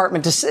Justice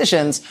Department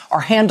decisions are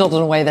handled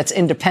in a way that's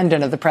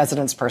independent of the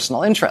president's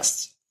personal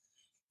interests.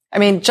 I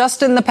mean,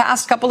 just in the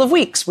past couple of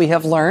weeks, we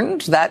have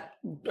learned that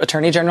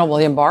Attorney General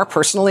William Barr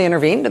personally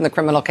intervened in the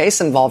criminal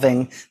case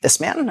involving this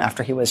man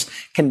after he was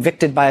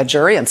convicted by a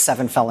jury on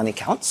 7 felony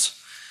counts.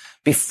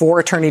 Before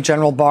Attorney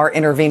General Barr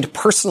intervened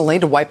personally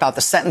to wipe out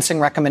the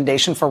sentencing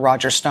recommendation for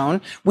Roger Stone,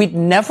 we'd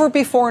never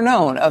before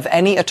known of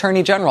any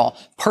attorney general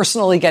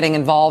personally getting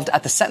involved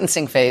at the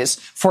sentencing phase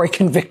for a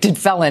convicted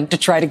felon to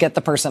try to get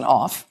the person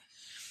off.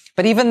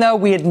 But even though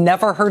we had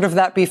never heard of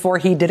that before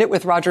he did it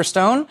with Roger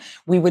Stone,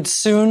 we would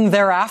soon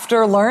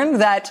thereafter learn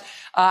that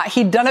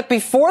he'd done it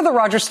before the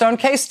Roger Stone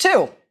case,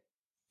 too.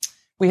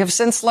 We have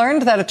since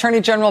learned that Attorney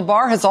General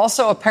Barr has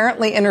also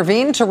apparently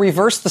intervened to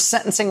reverse the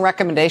sentencing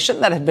recommendation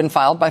that had been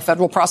filed by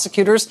federal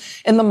prosecutors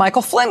in the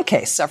Michael Flynn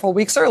case several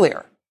weeks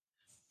earlier.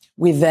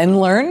 We then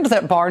learned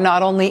that Barr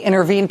not only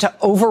intervened to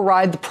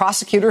override the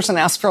prosecutors and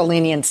ask for a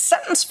lenient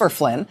sentence for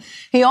Flynn,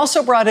 he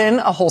also brought in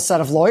a whole set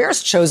of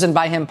lawyers chosen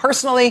by him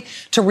personally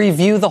to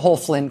review the whole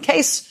Flynn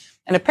case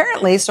and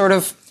apparently sort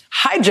of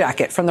hijack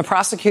it from the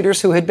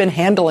prosecutors who had been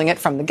handling it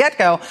from the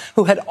get-go,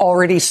 who had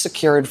already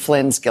secured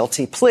Flynn's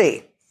guilty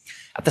plea.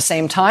 At the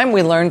same time,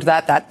 we learned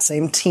that that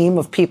same team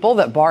of people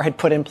that Barr had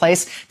put in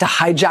place to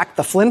hijack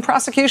the Flynn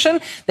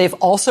prosecution, they've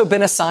also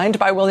been assigned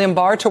by William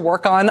Barr to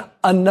work on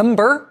a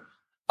number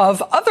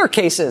of other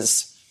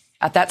cases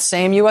at that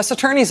same U.S.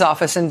 Attorney's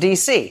Office in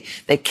D.C.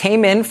 They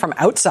came in from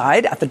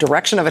outside at the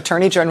direction of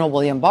Attorney General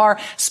William Barr,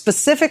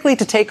 specifically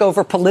to take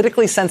over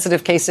politically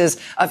sensitive cases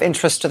of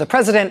interest to the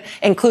president,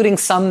 including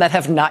some that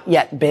have not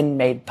yet been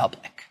made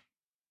public.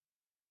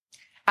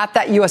 At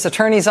that U.S.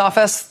 Attorney's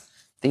Office,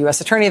 the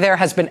U.S. Attorney there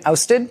has been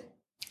ousted.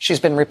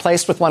 She's been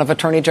replaced with one of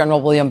Attorney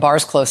General William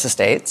Barr's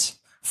closest aides.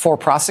 4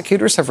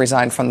 prosecutors have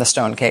resigned from the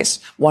Stone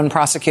case. 1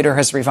 prosecutor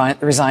has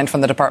resigned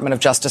from the Department of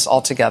Justice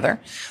altogether.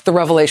 The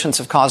revelations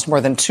have caused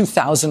more than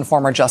 2,000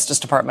 former Justice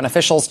Department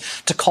officials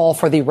to call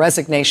for the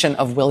resignation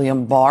of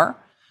William Barr.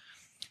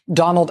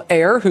 Donald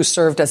Ayer, who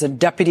served as a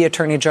deputy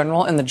attorney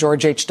general in the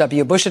George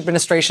H.W. Bush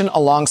administration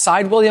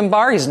alongside William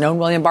Barr. He's known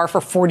William Barr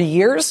for 40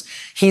 years.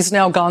 He's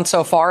now gone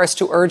so far as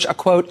to urge a,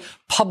 quote,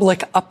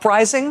 public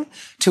uprising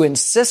to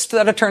insist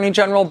that Attorney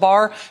General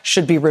Barr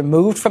should be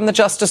removed from the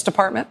Justice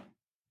Department.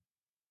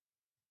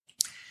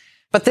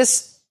 But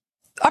this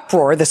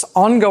uproar, this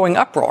ongoing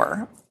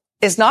uproar,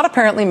 is not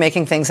apparently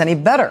making things any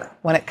better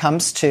when it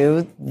comes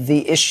to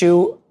the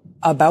issue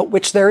about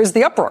which there is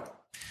the uproar,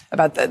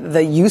 about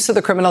the use of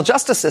the criminal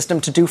justice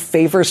system to do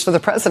favors for the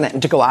president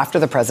and to go after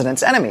the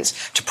president's enemies,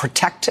 to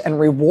protect and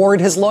reward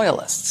his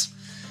loyalists.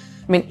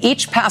 I mean,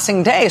 each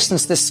passing day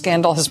since this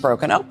scandal has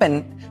broken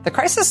open, the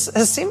crisis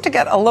has seemed to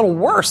get a little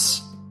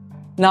worse,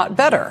 not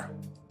better.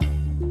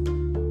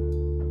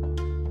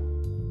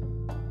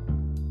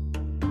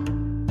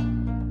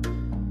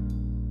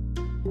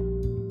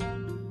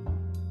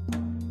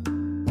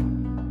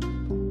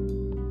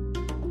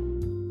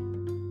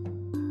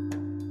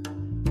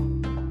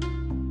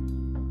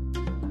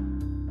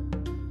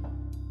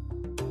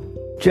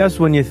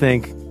 Just when you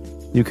think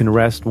you can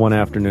rest one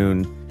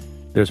afternoon,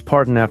 there's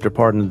pardon after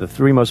pardon. The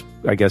 3 most,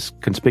 I guess,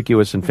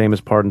 conspicuous and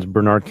famous pardons: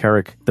 Bernard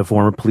Kerik, the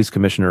former police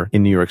commissioner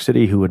in New York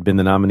City, who had been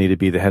the nominee to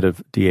be the head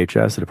of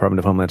DHS, the Department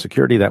of Homeland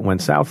Security. That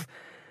went south.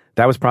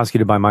 That was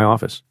prosecuted by my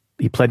office.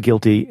 He pled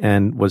guilty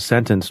and was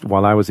sentenced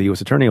while I was the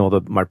U.S. attorney,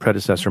 although my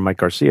predecessor, Mike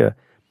Garcia,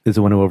 is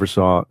the one who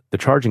oversaw the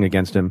charging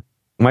against him.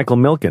 Michael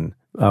Milken,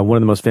 one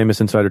of the most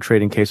famous insider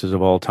trading cases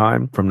of all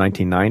time from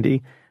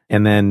 1990.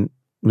 And then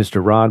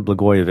Mr. Rod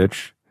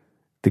Blagojevich,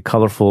 the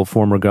colorful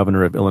former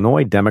governor of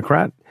Illinois,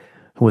 Democrat,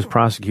 who was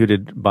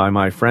prosecuted by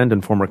my friend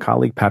and former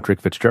colleague, Patrick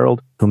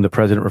Fitzgerald, whom the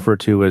president referred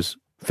to as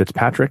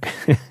Fitzpatrick.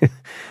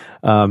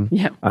 On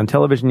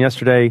television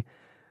yesterday,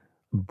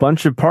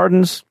 bunch of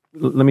pardons.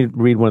 Let me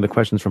read one of the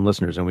questions from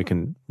listeners and we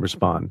can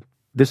respond.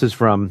 This is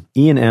from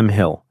Ian M.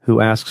 Hill,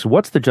 who asks,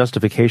 what's the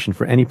justification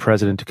for any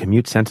president to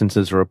commute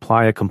sentences or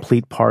apply a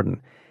complete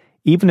pardon?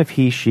 Even if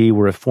she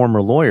were a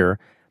former lawyer,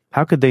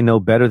 how could they know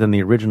better than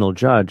the original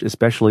judge,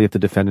 especially if the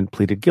defendant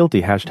pleaded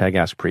guilty?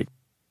 #AskPreet.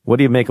 What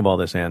do you make of all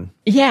this, Anne?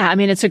 Yeah, I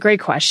mean, it's a great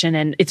question,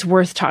 and it's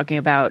worth talking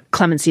about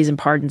clemencies and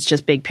pardons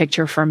just big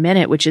picture for a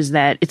minute, which is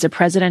that it's a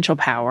presidential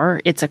power.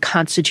 It's a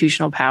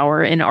constitutional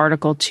power in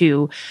Article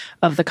 2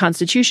 of the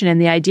Constitution. And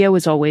the idea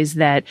was always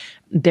that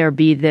there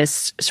be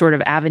this sort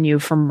of avenue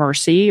for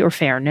mercy or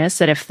fairness,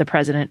 that if the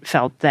president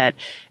felt that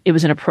it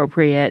was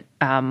inappropriate,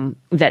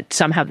 that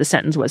somehow the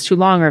sentence was too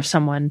long, or if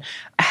someone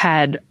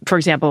had, for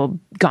example,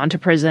 gone to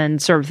prison,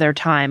 served their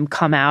time,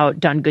 come out,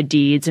 done good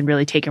deeds, and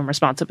really taken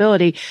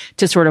responsibility,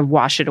 to sort of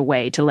wash it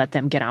away, to let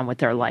them get on with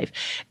their life.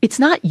 It's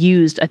not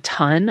used a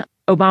ton.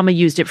 Obama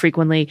used it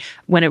frequently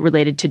when it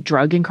related to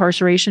drug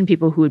incarceration,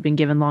 people who had been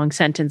given long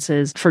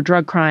sentences for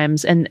drug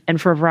crimes and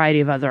for a variety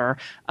of other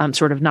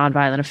sort of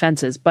nonviolent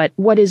offenses. But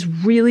what is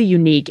really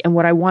unique, and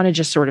what I want to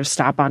just sort of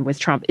stop on with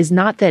Trump, is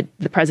not that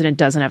the president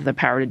doesn't have the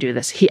power to do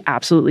this. He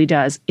absolutely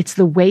does. It's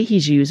the way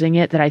he's using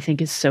it that I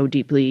think is so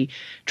deeply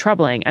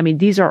troubling. I mean,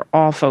 these are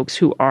all folks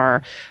who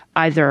are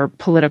either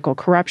political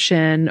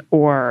corruption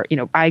or,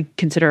 I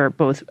consider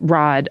both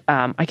Rod,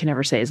 I can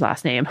never say his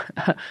last name,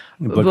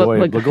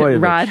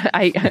 Blagojevich.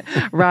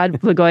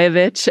 Rod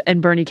Blagojevich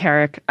and Bernie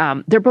Kerik.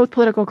 They're both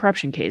political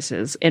corruption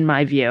cases, in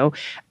my view.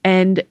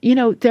 And,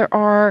 there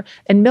are,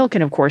 and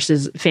Milken, of course,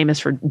 is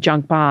famous for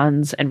junk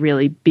bonds and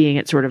really being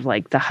at sort of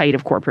like the height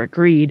of corporate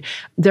greed.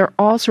 They're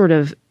all sort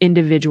of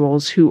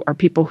individuals who are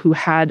people who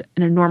had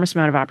an enormous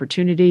amount of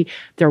opportunity.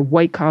 They're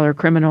white collar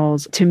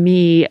criminals. To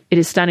me, it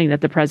is stunning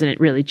that the president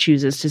really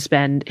chooses to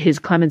spend his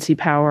clemency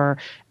power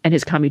and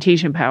his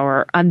commutation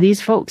power on these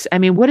folks. I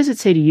mean, what does it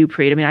say to you,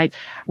 Preet? I mean,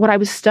 what I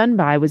was stunned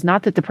by was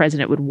not that the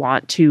president would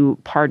want to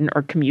pardon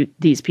or commute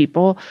these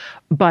people,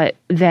 but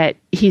that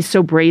he's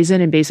so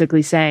brazen and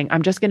basically saying,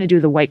 I'm just going to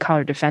do the white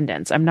collar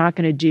defendants. I'm not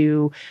going to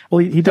do. Well,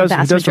 he does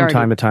from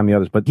time to time the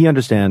others, but he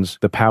understands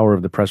the power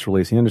of the press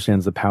release. He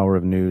understands the power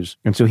of news.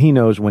 And so he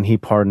knows when he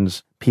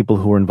pardons people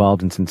who were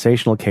involved in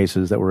sensational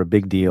cases that were a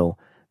big deal,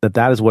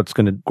 that is what's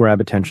going to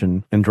grab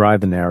attention and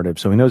drive the narrative.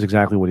 So he knows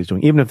exactly what he's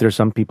doing. Even if there's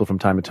some people from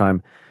time to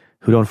time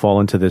who don't fall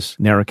into this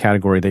narrow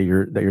category that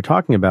you're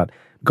talking about.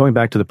 Going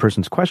back to the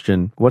person's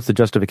question, what's the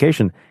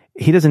justification?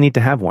 He doesn't need to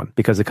have one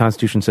because the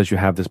Constitution says you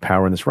have this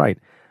power and this right.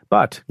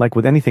 But like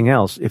with anything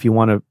else, if you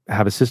want to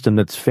have a system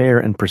that's fair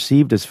and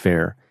perceived as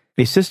fair,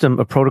 a system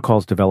of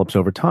protocols develops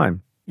over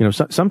time.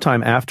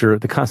 Sometime after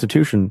the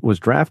Constitution was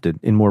drafted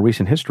in more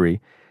recent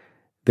history,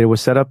 there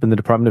was set up in the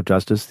Department of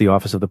Justice the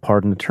Office of the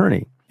Pardon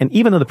Attorney. And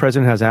even though the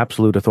president has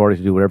absolute authority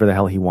to do whatever the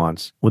hell he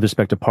wants with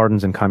respect to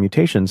pardons and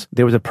commutations,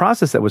 there was a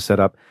process that was set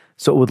up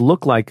so it would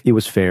look like it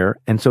was fair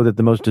and so that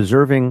the most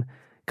deserving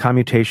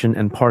commutation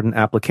and pardon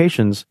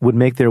applications would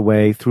make their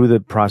way through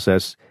the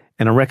process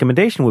and a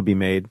recommendation would be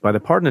made by the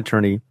pardon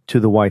attorney to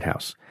the White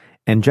House.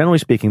 And generally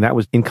speaking, that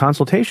was in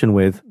consultation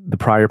with the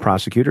prior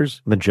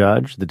prosecutors, the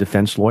judge, the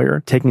defense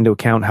lawyer, taking into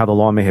account how the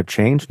law may have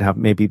changed and how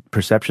maybe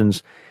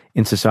perceptions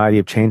in society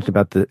have changed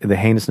about the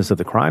heinousness of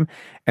the crime,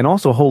 and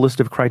also a whole list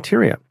of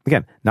criteria.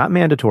 Again, not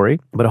mandatory,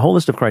 but a whole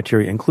list of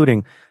criteria,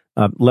 including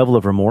level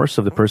of remorse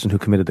of the person who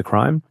committed the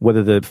crime,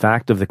 whether the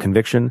fact of the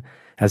conviction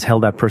has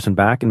held that person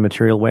back in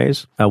material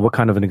ways, what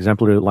kind of an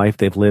exemplary life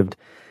they've lived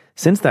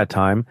since that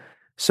time,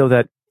 so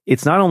that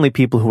it's not only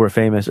people who are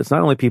famous, it's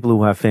not only people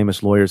who have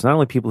famous lawyers, not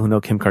only people who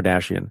know Kim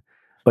Kardashian,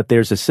 but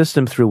there's a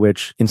system through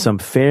which, in some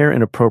fair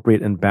and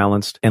appropriate and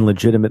balanced and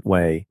legitimate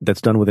way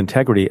that's done with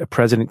integrity, a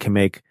president can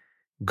make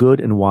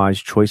good and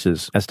wise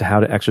choices as to how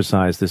to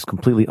exercise this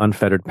completely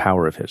unfettered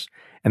power of his.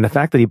 And the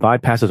fact that he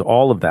bypasses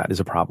all of that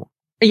is a problem.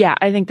 Yeah,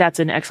 I think that's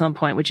an excellent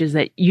point, which is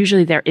that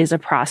usually there is a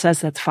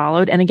process that's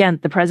followed. And again,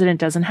 the president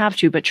doesn't have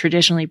to, but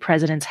traditionally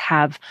presidents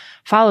have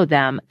followed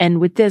them. And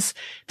with this,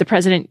 the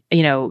president,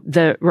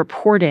 the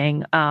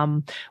reporting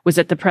was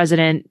that the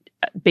president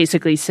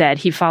basically said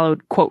he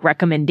followed, quote,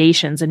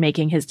 recommendations in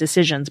making his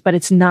decisions, but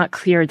it's not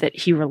clear that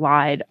he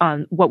relied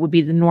on what would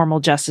be the normal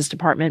Justice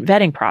Department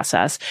vetting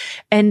process.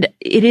 And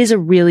it is a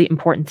really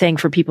important thing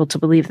for people to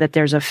believe that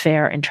there's a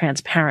fair and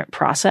transparent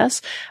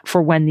process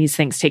for when these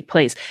things take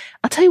place.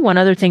 I'll tell you one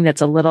other thing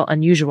that's a little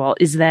unusual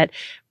is that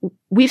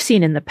we've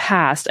seen in the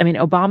past, I mean,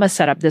 Obama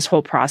set up this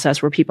whole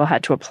process where people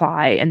had to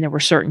apply and there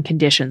were certain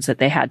conditions that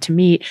they had to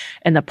meet.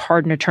 And the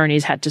pardon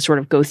attorneys had to sort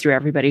of go through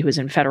everybody who was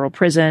in federal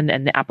prison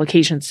and the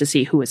applications to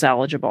see who was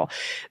eligible.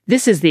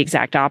 This is the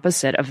exact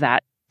opposite of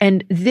that.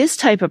 And this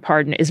type of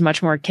pardon is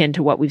much more akin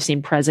to what we've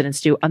seen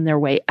presidents do on their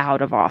way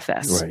out of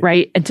office,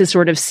 right? And to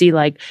sort of see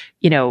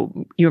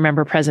you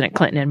remember President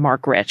Clinton and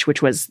Mark Rich,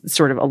 which was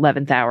sort of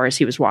 11th hour as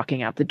he was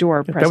walking out the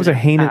door. That was a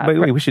heinous,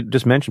 we should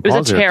just mention. It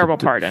was a terrible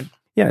pardon.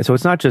 Yeah, so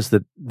it's not just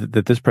that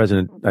this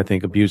president, I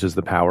think, abuses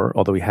the power,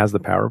 although he has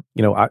the power.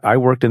 I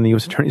worked in the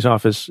U.S. Attorney's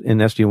Office in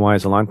SDNY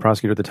as a line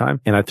prosecutor at the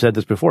time, and I've said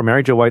this before.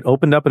 Mary Jo White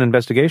opened up an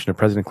investigation of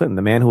President Clinton,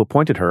 the man who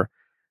appointed her,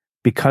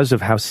 because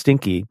of how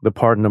stinky the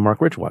pardon of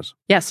Mark Rich was.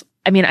 Yes.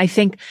 I mean, I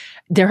think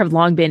there have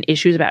long been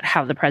issues about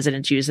how the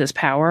president's used this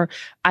power.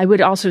 I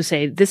would also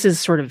say this is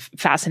sort of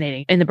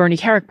fascinating. In the Bernie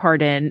Kerik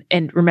pardon,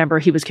 and remember,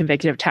 he was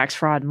convicted of tax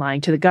fraud and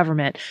lying to the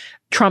government.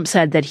 Trump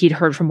said that he'd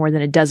heard from more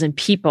than a dozen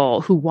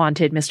people who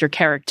wanted Mr.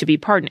 Kerik to be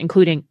pardoned,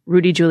 including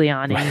Rudy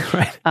Giuliani,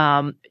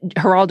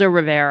 Geraldo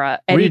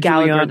Rivera, Eddie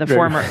Gallagher,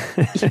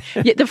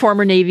 the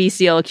former Navy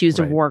SEAL accused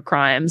of war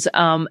crimes.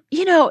 And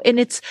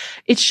it's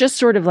just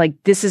sort of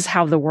like, this is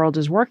how the world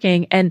is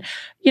working. And,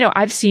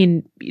 I've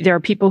seen there are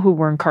people who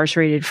were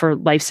incarcerated for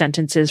life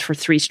sentences for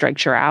 3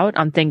 strikes you're out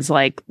on things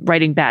like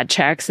writing bad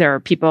checks. There are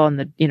people in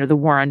the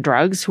war on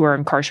drugs who are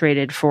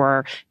incarcerated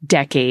for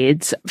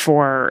decades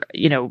for,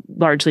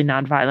 largely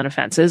nonviolent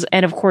offenses.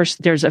 And of course,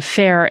 there's a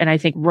fair and I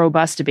think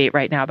robust debate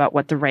right now about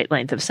what the right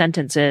length of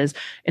sentence is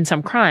in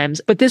some crimes.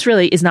 But this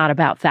really is not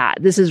about that.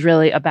 This is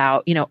really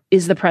about,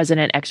 is the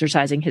president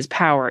exercising his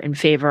power in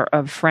favor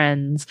of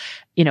friends?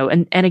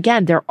 And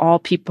again, they're all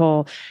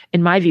people,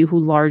 in my view, who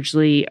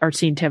largely are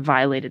seen to have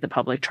violated the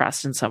public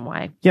trust in some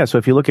way. Yeah. So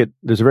if you look at,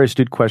 there's a very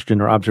astute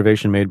question or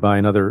observation made by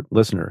another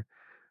listener,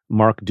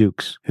 Mark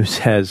Dukes, who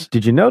says,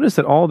 did you notice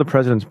that all of the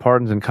president's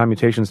pardons and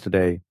commutations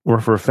today were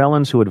for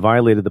felons who had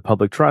violated the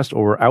public trust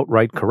or were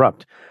outright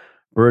corrupt?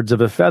 Birds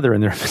of a feather.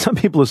 And there are some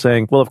people who are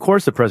saying, well, of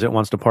course the president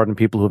wants to pardon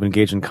people who have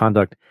engaged in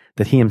conduct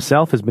that he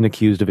himself has been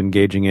accused of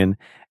engaging in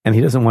and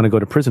he doesn't want to go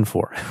to prison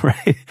for,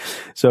 right?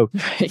 So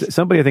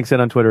somebody I think said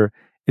on Twitter,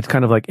 it's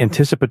kind of like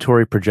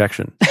anticipatory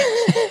projection.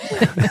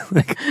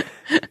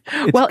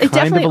 Well, it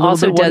definitely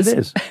also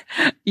does.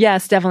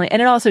 Yes, definitely.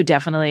 And it also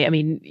definitely, I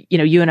mean,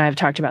 you and I have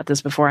talked about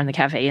this before in the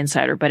Cafe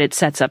Insider, but it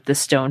sets up the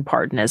Stone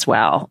pardon as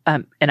well.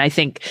 And I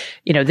think,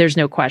 there's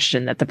no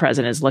question that the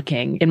president is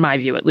looking, in my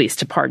view, at least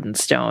to pardon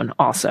Stone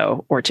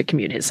also, or to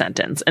commute his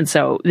sentence. And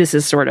so this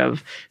is sort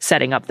of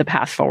setting up the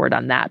path forward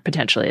on that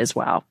potentially as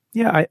well.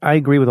 Yeah, I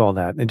agree with all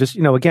that. And just,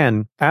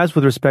 again, as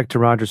with respect to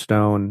Roger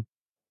Stone,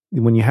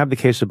 when you have the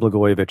case of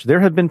Blagojevich, there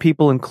have been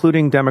people,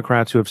 including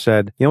Democrats, who have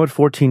said,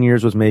 14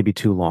 years was maybe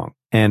too long.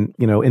 And,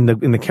 in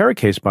the Kerik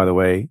case, by the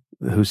way,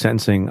 whose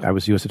sentencing I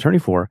was U.S. attorney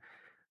for,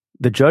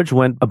 the judge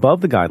went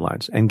above the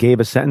guidelines and gave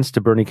a sentence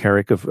to Bernie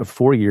Kerik of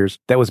 4 years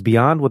that was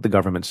beyond what the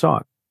government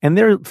sought. And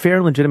there are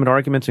fair, legitimate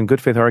arguments and good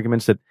faith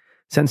arguments that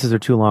sentences are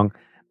too long.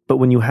 But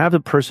when you have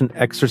a person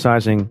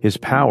exercising his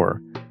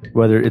power,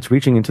 whether it's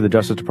reaching into the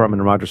Justice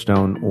Department and Roger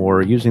Stone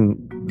or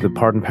using the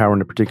pardon power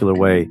in a particular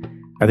way,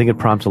 I think it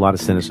prompts a lot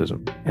of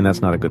cynicism, and that's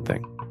not a good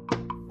thing.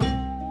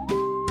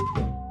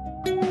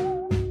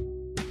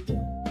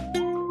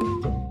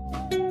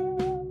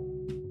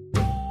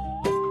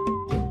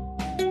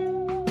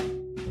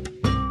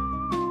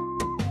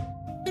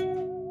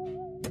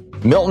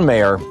 Milton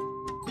Mayer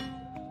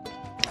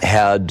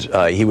had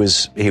he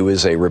was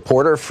a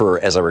reporter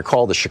for, as I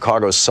recall, the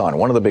Chicago Sun,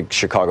 one of the big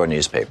Chicago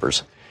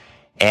newspapers,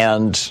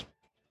 and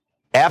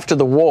after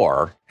the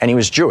war, and he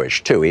was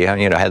Jewish too. He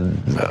had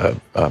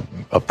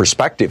a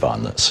perspective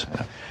on this.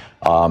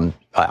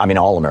 I mean,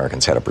 all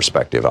Americans had a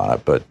perspective on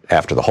it, but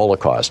after the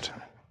Holocaust,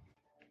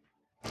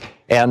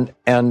 and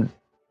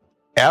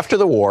after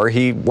the war,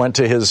 he went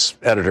to his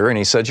editor and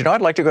he said,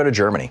 I'd like to go to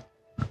Germany.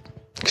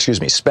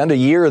 Spend a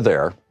year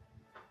there.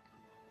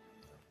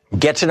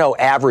 Get to know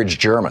average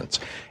Germans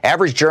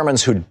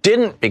who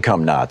didn't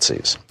become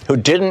Nazis, who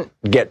didn't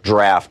get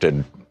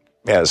drafted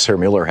as Herr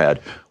Mueller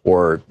had,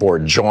 or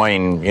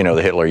join,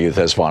 the Hitler Youth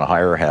as von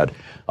Heyer had,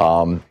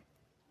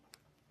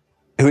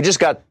 who just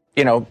got,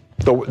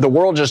 the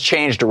world just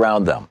changed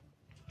around them,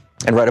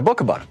 and write a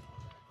book about it.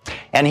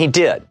 And he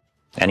did.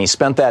 And he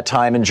spent that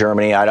time in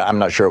Germany. I'm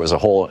not sure it was a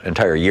whole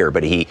entire year,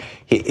 but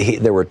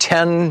there were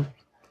 10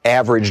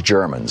 average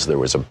Germans. There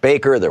was a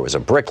baker, there was a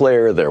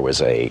bricklayer, there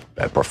was a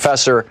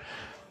professor,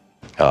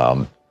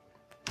 and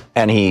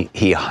he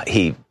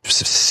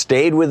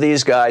stayed with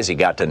these guys. He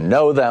got to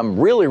know them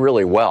really,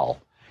 really well.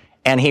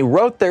 And he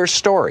wrote their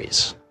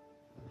stories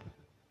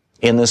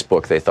in this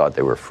book. They thought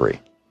they were free.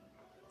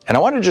 And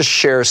I want to just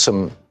share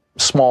some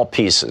small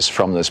pieces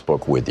from this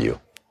book with you,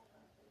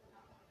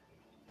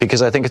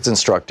 because I think it's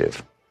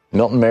instructive.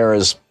 Milton Mayer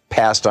is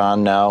passed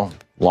on now,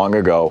 long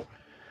ago,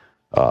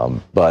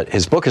 but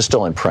his book is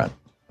still in print.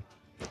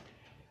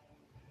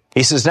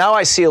 He says, now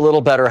I see a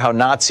little better how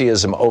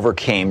Nazism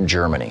overcame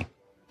Germany.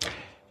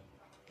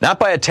 Not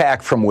by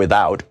attack from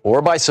without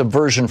or by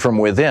subversion from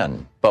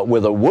within, but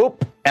with a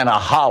whoop and a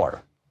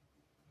holler.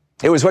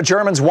 It was what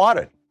Germans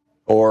wanted,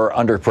 or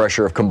under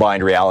pressure of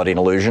combined reality and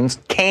illusions,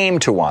 came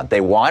to want.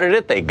 They wanted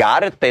it, they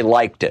got it, they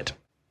liked it.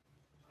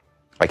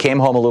 I came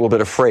home a little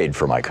bit afraid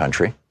for my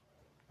country,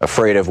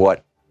 afraid of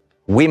what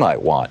we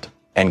might want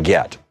and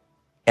get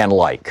and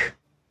like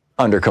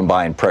under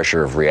combined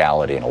pressure of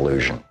reality and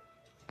illusion.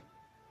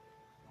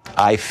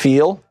 I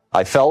felt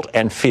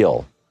and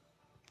feel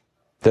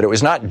that it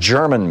was not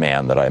German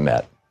man that I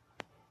met,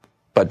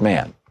 but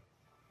man.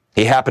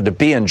 He happened to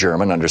be in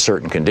German under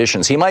certain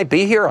conditions. He might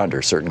be here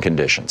under certain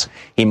conditions.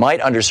 He might,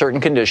 under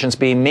certain conditions,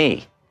 be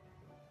me.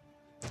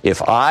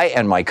 If I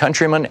and my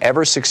countrymen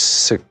ever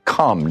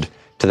succumbed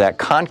to that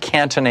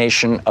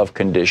concatenation of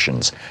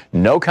conditions.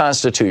 No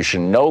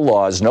constitution, no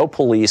laws, no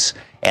police,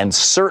 and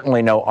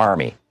certainly no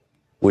army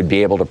would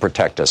be able to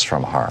protect us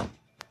from harm.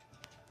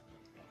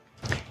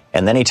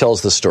 And then he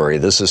tells the story.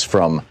 This is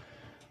from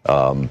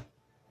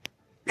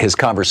his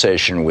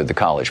conversation with the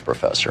college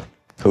professor,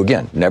 who,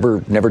 again,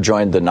 never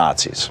joined the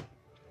Nazis.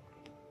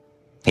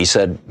 He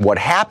said, what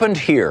happened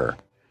here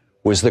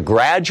was the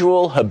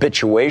gradual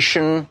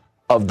habituation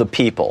of the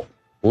people,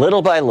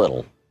 little by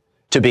little,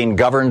 to being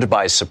governed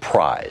by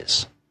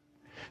surprise,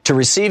 to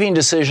receiving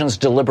decisions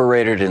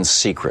deliberated in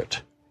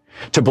secret,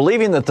 to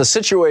believing that the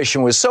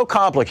situation was so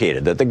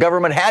complicated that the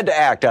government had to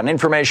act on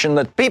information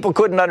that people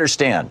couldn't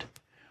understand,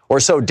 or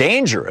so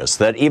dangerous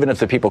that even if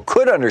the people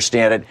could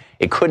understand it,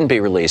 it couldn't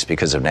be released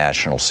because of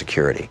national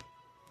security.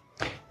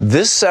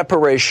 This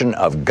separation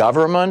of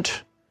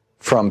government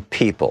from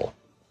people,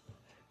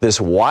 this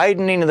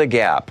widening of the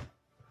gap,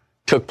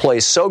 took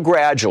place so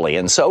gradually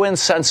and so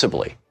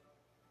insensibly,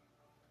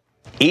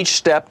 each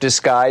step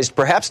disguised,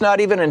 perhaps not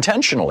even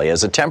intentionally,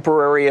 as a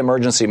temporary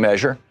emergency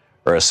measure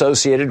or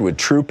associated with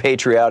true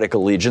patriotic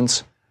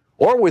allegiance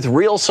or with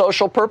real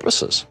social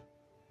purposes.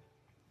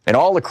 And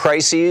all the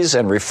crises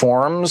and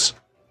reforms,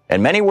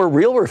 and many were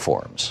real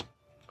reforms,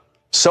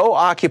 so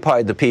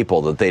occupied the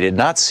people that they did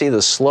not see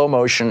the slow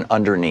motion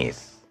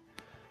underneath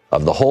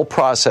of the whole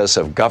process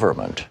of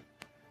government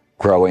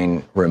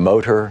growing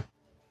remoter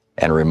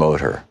and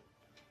remoter.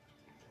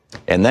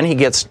 And then he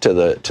gets to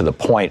the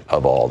point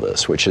of all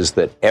this, which is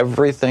that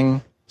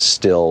everything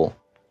still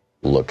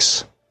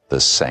looks the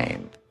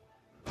same.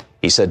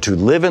 He said to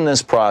live in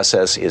this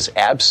process is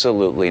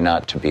absolutely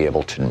not to be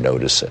able to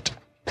notice it.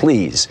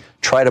 Please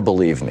try to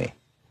believe me.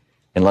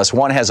 Unless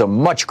one has a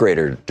much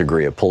greater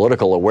degree of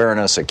political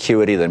awareness,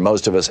 acuity than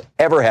most of us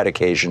ever had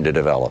occasion to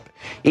develop.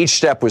 Each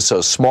step was so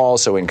small,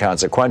 so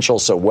inconsequential,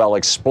 so well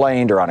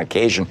explained, or on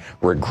occasion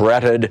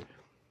regretted,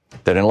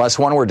 that unless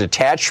one were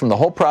detached from the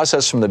whole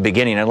process from the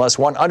beginning, unless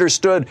one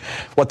understood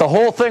what the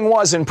whole thing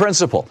was in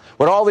principle,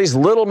 what all these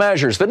little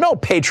measures that no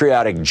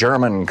patriotic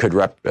German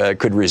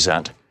could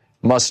resent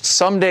must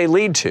someday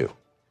lead to,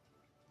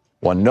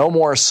 one no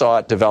more saw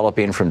it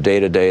developing from day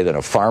to day than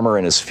a farmer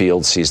in his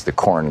field sees the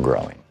corn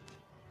growing.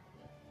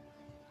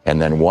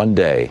 And then one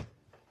day,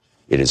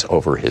 it is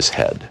over his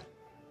head.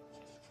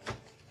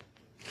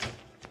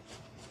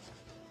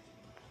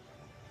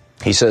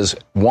 He says,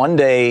 one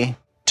day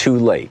too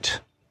late,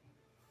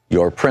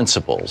 your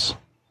principles,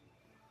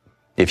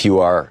 if you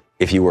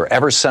were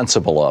ever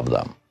sensible of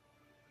them,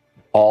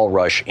 all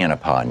rush in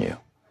upon you.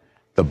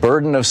 The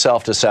burden of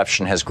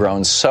self-deception has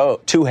grown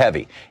so too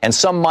heavy, and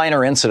some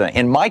minor incident,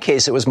 in my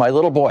case it was my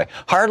little boy,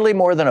 hardly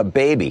more than a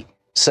baby,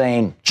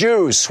 saying,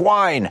 Jews,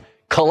 swine,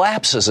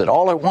 collapses it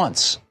all at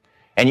once.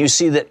 And you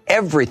see that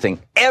everything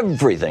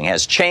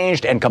has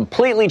changed and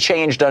completely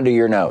changed under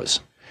your nose.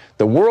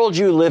 The world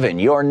you live in,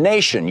 your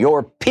nation,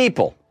 your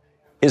people,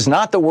 is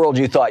not the world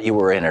you thought you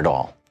were in at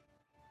all.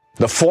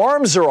 The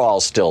forms are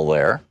all still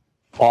there,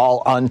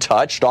 all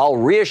untouched, all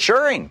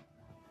reassuring.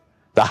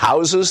 The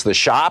houses, the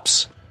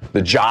shops,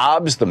 the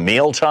jobs, the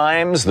meal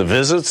times, the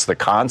visits, the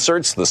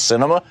concerts, the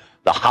cinema,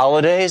 the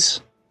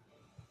holidays.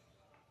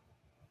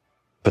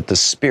 But the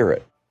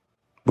spirit,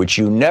 which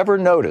you never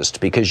noticed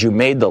because you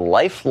made the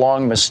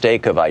lifelong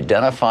mistake of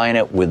identifying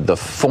it with the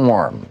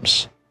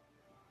forms,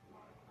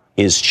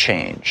 is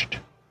changed.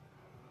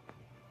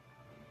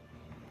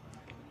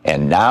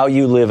 And now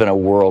you live in a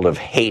world of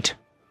hate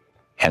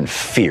and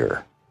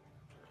fear.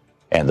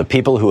 And the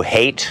people who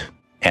hate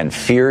and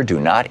fear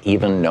do not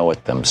even know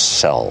it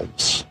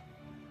themselves.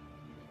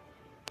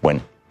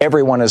 When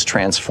everyone is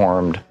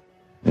transformed,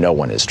 no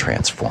one is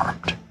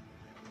transformed.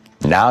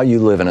 Now you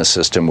live in a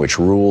system which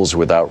rules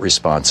without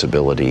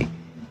responsibility,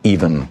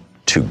 even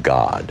to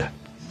God.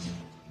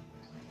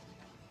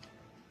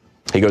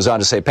 He goes on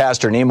to say,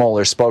 Pastor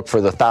Niemöller spoke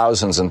for the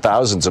thousands and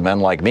thousands of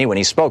men like me when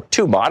he spoke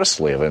too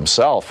modestly of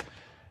himself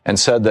and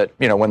said that,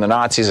 when the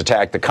Nazis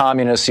attacked the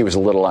communists, he was a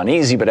little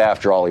uneasy, but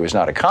after all, he was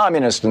not a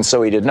communist, and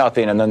so he did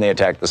nothing. And then they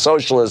attacked the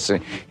socialists,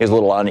 and he was a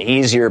little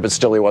uneasier, but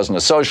still he wasn't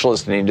a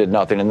socialist, and he did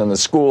nothing. And then the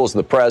schools,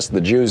 the press, the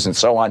Jews, and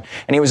so on.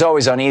 And he was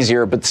always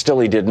uneasier, but still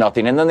he did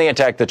nothing. And then they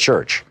attacked the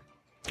church,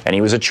 and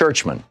he was a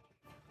churchman.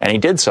 And he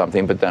did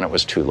something, but then it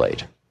was too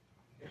late.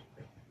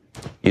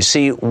 You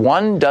see,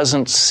 one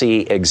doesn't see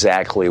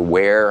exactly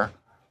where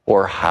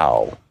or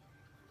how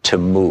to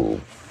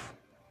move.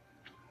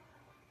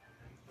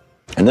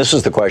 And this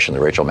is the question that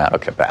Rachel Maddow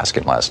kept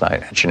asking last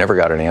night, and she never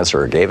got an answer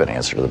or gave an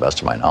answer to the best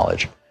of my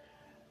knowledge,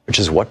 which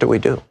is, what do we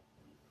do?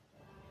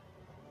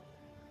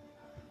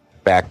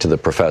 Back to the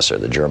professor,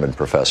 the German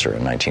professor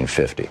in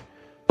 1950.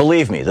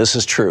 Believe me, this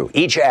is true.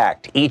 Each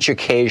act, each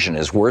occasion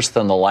is worse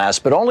than the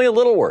last, but only a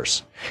little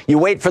worse. You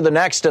wait for the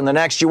next and the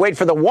next. You wait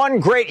for the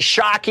one great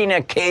shocking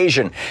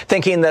occasion,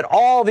 thinking that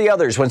all the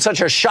others, when such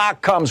a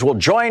shock comes, will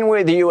join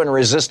with you in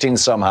resisting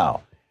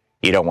somehow.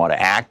 You don't want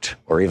to act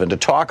or even to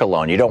talk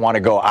alone. You don't want to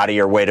go out of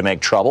your way to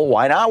make trouble.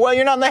 Why not? Well,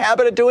 you're not in the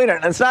habit of doing it.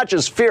 And it's not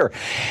just fear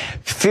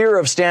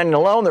of standing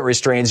alone that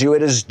restrains you.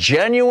 It is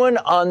genuine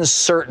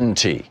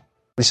uncertainty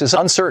He says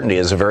uncertainty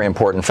is a very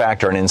important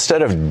factor, and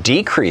instead of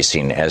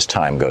decreasing as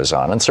time goes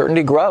on,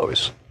 uncertainty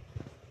grows.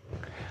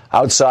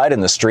 Outside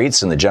in the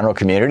streets, in the general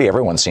community,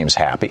 everyone seems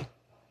happy.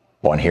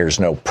 One hears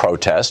no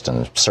protest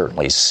and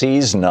certainly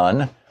sees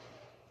none.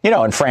 You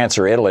know, in France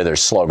or Italy,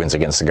 there's slogans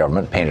against the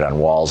government painted on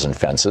walls and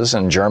fences.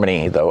 In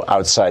Germany, though,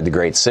 outside the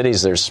great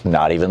cities, there's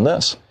not even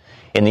this.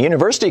 In the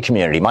university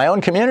community, my own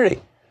community,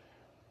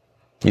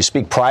 you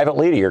speak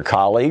privately to your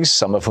colleagues,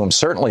 some of whom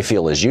certainly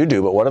feel as you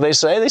do, but what do they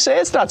say? They say,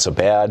 it's not so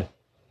bad.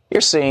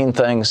 You're seeing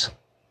things.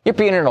 You're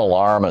being an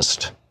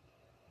alarmist.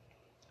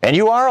 And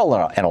you are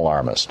an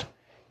alarmist.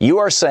 You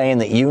are saying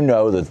that you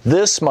know that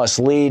this must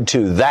lead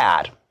to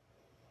that,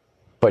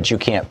 but you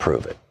can't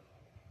prove it.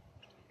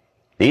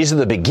 These are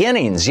the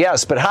beginnings,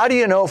 yes, but how do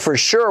you know for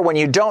sure when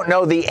you don't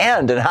know the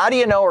end? And how do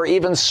you know or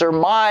even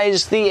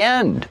surmise the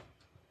end?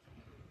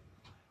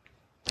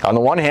 On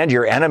the one hand,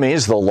 your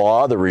enemies, the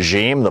law, the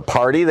regime, the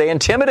party, they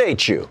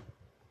intimidate you.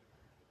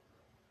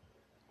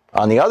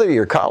 On the other,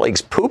 your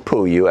colleagues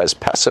poo-poo you as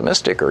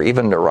pessimistic or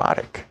even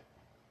neurotic.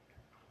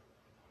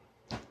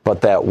 But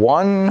that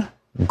one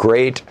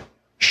great,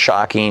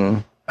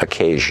 shocking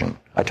occasion,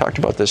 I talked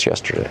about this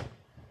yesterday,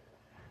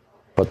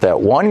 but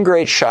that one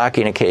great,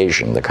 shocking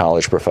occasion, the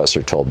college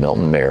professor told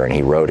Milton Mayer, and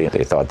he wrote it,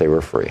 they thought they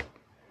were free,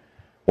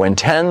 when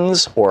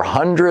tens or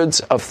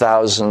hundreds of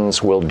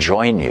thousands will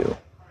join you,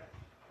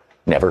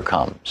 never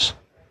comes.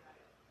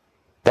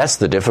 That's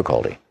the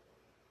difficulty.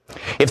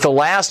 If the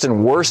last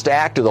and worst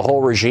act of the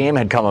whole regime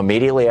had come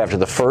immediately after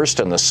the first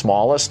and the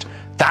smallest,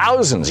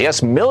 thousands,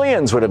 yes,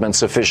 millions would have been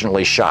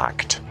sufficiently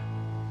shocked.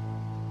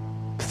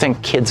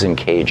 Think kids in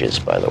cages,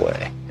 by the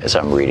way, as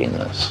I'm reading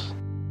this.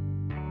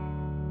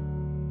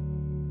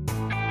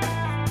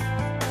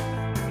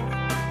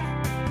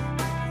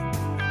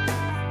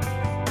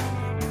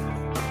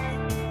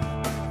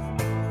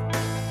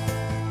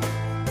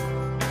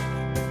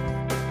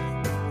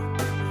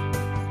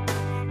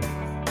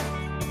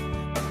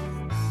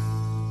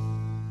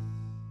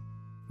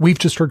 We've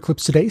just heard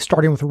clips today,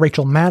 starting with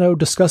Rachel Maddow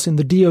discussing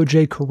the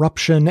DOJ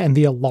corruption and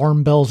the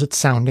alarm bells it's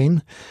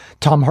sounding.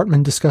 Thom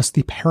Hartmann discussed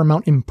the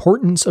paramount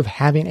importance of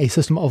having a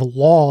system of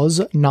laws,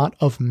 not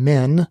of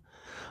men.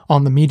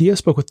 On the Media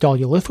spoke with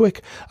Dahlia Lithwick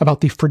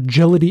about the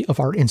fragility of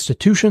our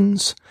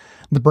institutions.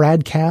 The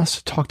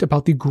Bradcast talked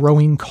about the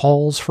growing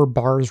calls for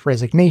Barr's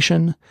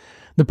resignation.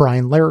 The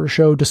Brian Lehrer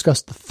Show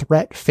discussed the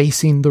threat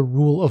facing the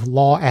rule of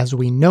law as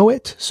we know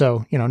it,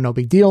 so, no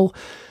big deal.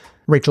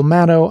 Rachel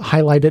Maddow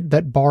highlighted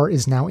that Barr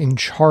is now in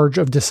charge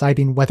of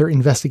deciding whether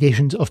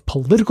investigations of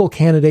political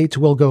candidates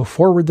will go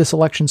forward this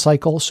election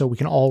cycle, so we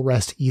can all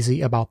rest easy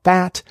about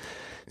that.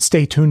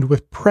 Stay Tuned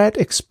with Brett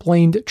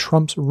explained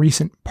Trump's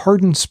recent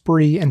pardon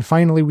spree, and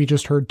finally we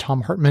just heard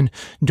Thom Hartmann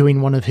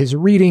doing one of his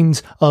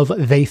readings of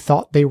They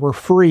Thought They Were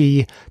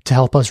Free to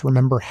help us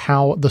remember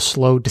how the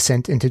slow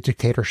descent into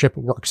dictatorship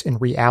works in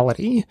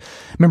reality.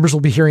 Members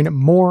will be hearing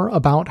more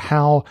about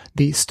how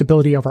the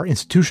stability of our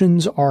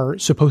institutions are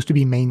supposed to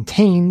be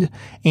maintained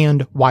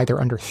and why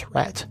they're under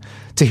threat.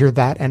 To hear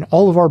that and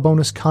all of our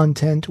bonus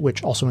content,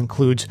 which also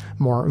includes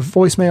more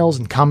voicemails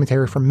and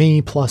commentary from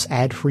me, plus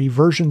ad-free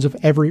versions of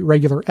every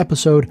regular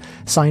episode,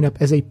 sign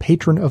up as a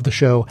patron of the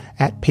show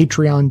at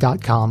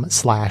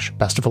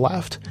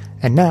patreon.com/bestoftheleft.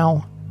 And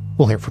now,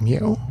 we'll hear from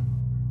you.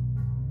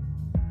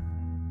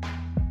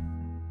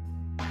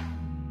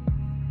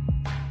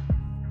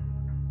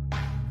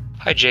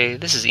 Hi Jay,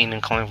 this is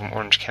Enan calling from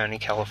Orange County,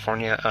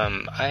 California.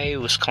 I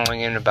was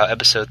calling in about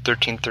episode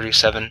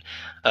 1337.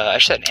 I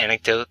just had an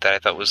anecdote that I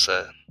thought was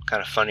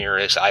kind of funny or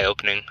is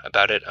eye-opening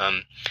about it.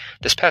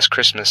 This past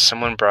Christmas,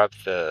 someone brought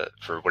up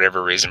for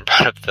whatever reason,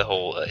 brought up the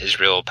whole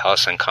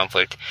Israel-Palestine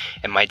conflict,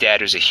 and my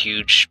dad, who's a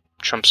huge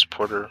Trump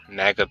supporter,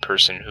 MAGA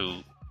person,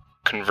 who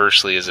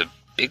conversely is a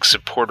big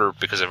supporter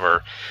because of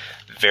our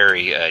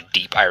very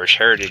deep Irish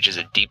heritage, is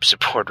a deep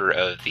supporter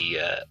of the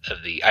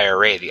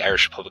IRA, the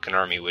Irish Republican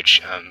Army,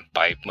 which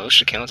by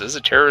most accounts is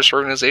a terrorist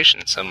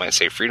organization. Some might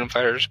say freedom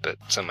fighters, but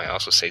some might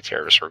also say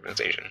terrorist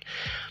organization.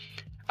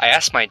 I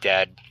asked my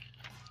dad,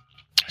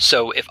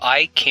 so if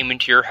I came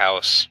into your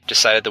house,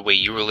 decided the way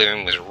you were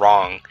living was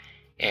wrong,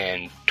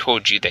 and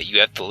told you that you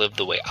have to live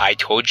the way I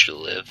told you to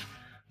live,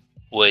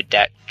 would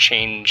that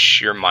change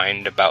your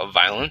mind about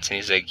violence? And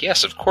he's like,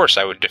 yes, of course,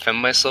 I would defend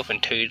myself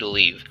and tell you to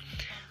leave.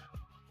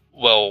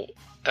 Well,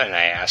 and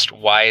I asked,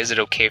 why is it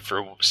okay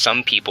for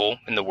some people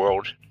in the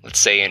world, let's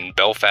say in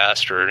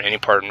Belfast or any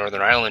part of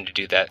Northern Ireland, to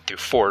do that through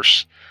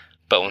force,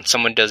 but when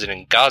someone does it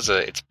in Gaza,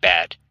 it's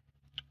bad?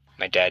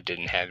 My dad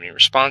didn't have any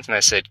response, and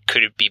I said,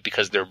 could it be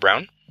because they're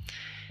brown?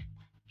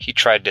 He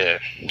tried to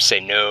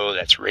say, no,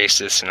 that's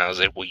racist, and I was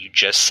like, well, you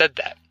just said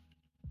that.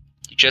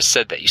 You just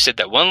said that. You said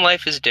that one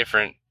life is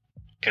different,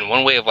 and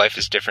one way of life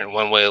is different,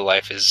 one way of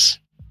life is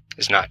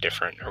not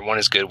different, or one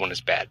is good, one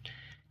is bad.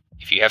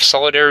 If you have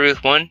solidarity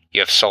with one, you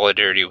have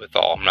solidarity with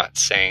all. I'm not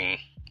saying,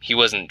 he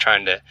wasn't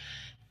trying to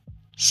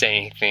say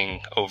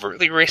anything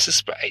overtly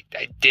racist, but I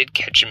did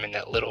catch him in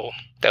that little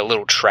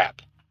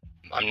trap.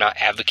 I'm not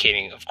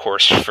advocating, of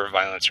course, for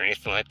violence or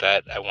anything like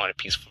that. I want a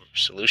peaceful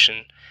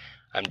solution.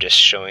 I'm just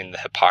showing the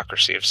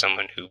hypocrisy of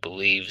someone who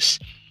believes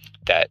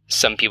that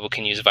some people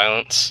can use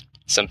violence,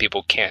 some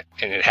people can't.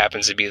 And it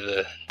happens to be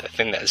the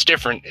thing that is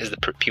different is the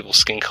people's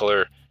skin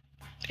color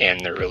and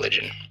their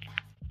religion.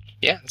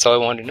 Yeah, that's all I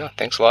wanted to know.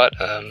 Thanks a lot.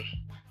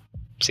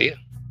 See ya.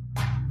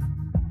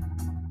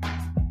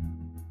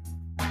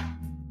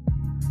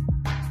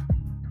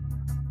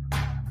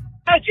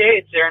 Hi,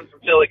 Jay. It's Aaron from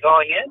Philly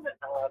calling in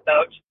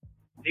about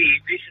the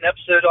recent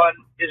episode on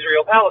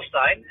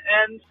Israel-Palestine.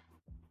 And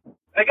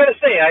I got to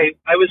say,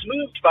 I was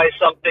moved by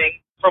something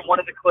from one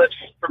of the clips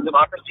from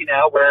Democracy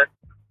Now! Where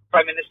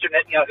Prime Minister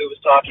Netanyahu was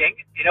talking.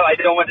 You know, I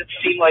don't want it to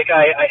seem like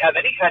I have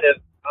any kind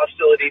of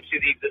hostility to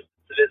the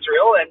existence of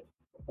Israel. And,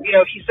 you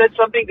know, he said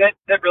something that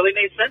really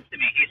made sense to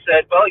me. He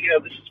said, well, you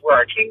know, this is where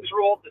our kings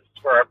ruled. This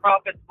is where our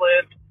prophets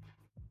lived.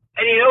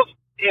 And, you know,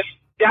 if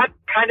that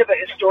kind of a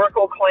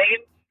historical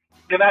claim,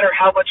 no matter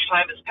how much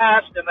time has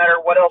passed, no matter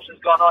what else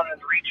has gone on in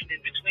the region in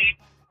between,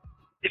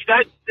 if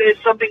that is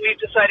something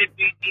we've decided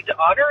we need to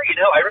honor, you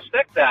know, I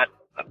respect that.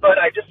 But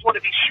I just want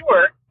to be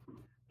sure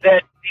that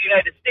the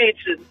United States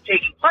is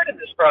taking part in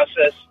this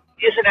process,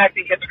 isn't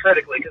acting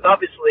hypocritically, because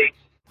obviously,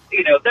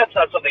 you know, that's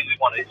not something we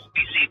want to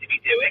be seen to be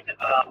doing.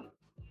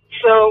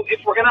 So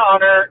if we're going to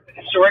honor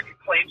historic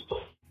claims,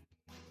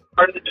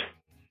 part of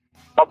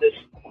all this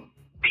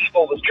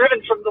people was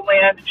driven from the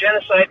land,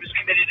 genocide was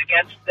committed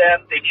against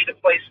them, they need a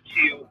place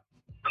to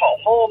call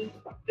home,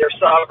 their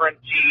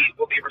sovereignty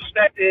will be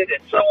respected,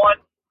 and so on,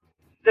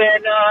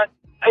 then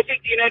I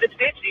think the United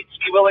States needs to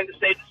be willing to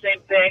say the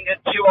same thing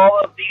to all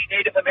of the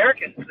Native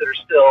Americans that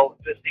are still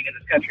existing in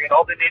this country and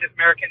all the Native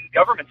American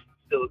governments that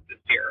still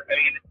exist here. I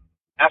mean,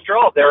 after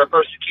all, they're a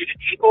persecuted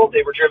people.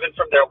 They were driven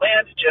from their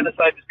land.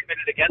 Genocide was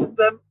committed against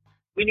them.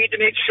 We need to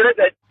make sure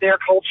that their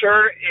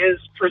culture is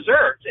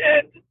preserved.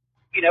 And,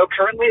 you know,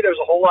 currently there's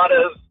a whole lot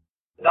of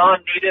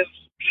non-Native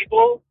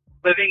people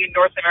living in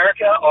North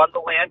America on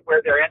the land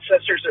where their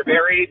ancestors are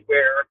buried,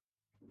 where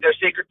their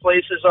sacred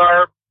places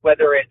are,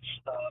 whether it's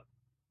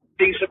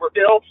things that were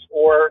built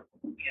or,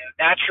 you know,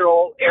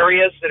 natural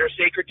areas that are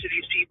sacred to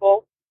these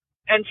people.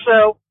 And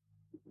so,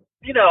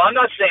 you know, I'm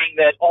not saying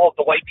that all of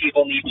the white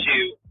people need to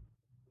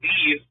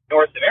leave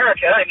North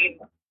America. I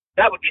mean,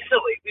 that would be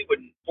silly. We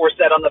wouldn't force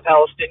that on the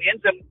Palestinians,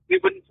 and we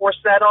wouldn't force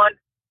that on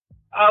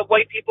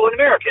white people in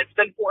America. It's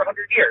been 400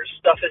 years.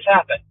 Stuff has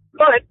happened.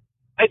 But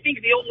I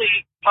think the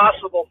only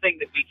possible thing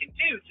that we can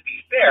do, to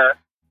be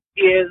fair,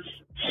 is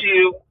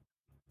to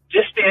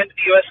disband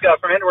the U.S.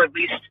 government, or at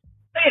least,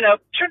 you know,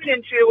 turn it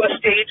into a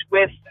state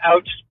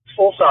without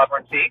full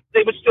sovereignty.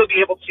 They would still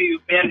be able to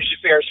manage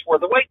affairs for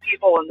the white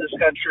people in this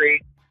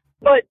country,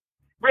 but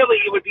really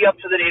it would be up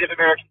to the Native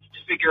Americans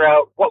to figure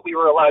out what we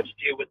were allowed to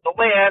do with the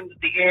land,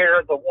 the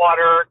air, the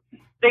water.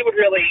 They would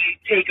really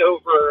take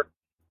over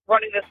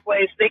running this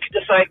place. They could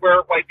decide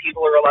where white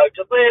people are allowed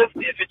to live.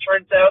 If it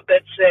turns out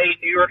that, say,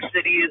 New York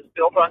City is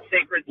built on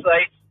sacred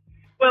sites,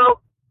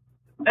 well,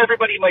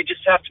 everybody might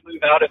just have to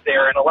move out of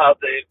there and allow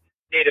the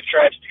Native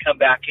tribes to come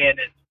back in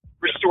and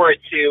restore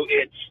it to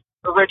its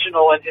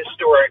original and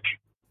historic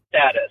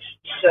status.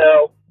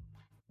 So,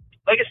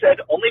 like I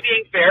said, only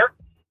being fair,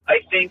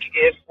 I think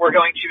if we're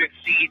going to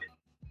accede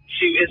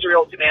to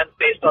Israel's demands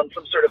based on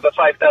some sort of a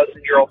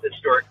 5,000-year-old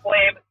historic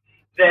claim,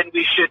 then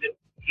we should at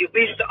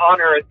least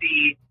honor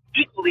the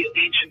equally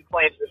ancient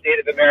claims of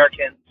Native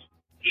Americans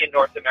in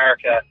North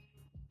America.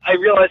 I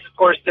realize, of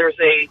course, there's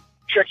a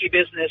tricky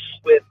business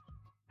with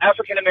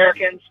African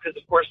Americans because,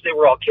 of course, they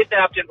were all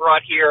kidnapped and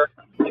brought here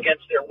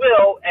against their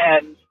will,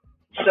 and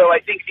so I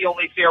think the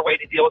only fair way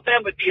to deal with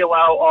them would be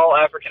allow all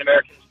African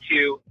Americans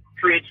to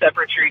create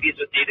separate treaties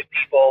with Native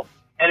people,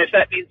 and if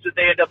that means that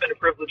they end up in a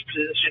privileged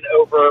position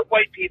over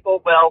white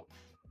people, well,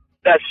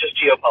 that's just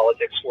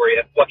geopolitics for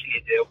you. What can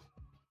you do?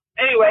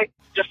 Anyway,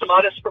 just a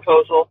modest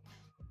proposal.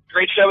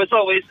 Great show as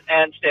always,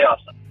 and stay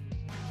awesome.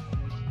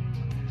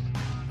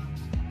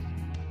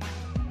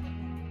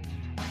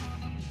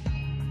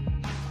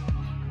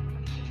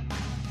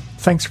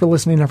 Thanks for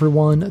listening,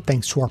 everyone.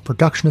 Thanks to our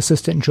production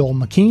assistant, Joel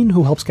McKean,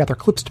 who helps gather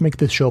clips to make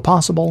this show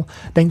possible.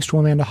 Thanks to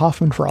Amanda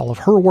Hoffman for all of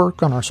her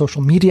work on our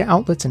social media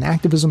outlets and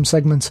activism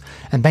segments.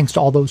 And thanks to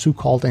all those who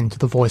called into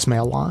the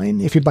voicemail line.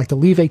 If you'd like to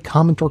leave a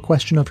comment or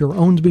question of your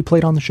own to be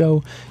played on the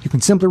show, you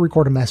can simply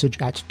record a message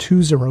at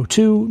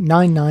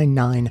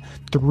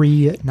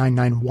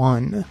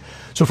 202-999-3991.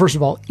 So first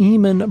of all,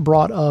 Eamon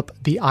brought up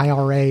the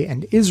IRA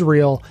and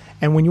Israel.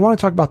 And when you want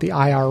to talk about the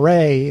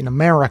IRA in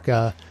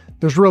America,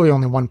 there's really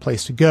only one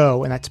place to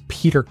go, and that's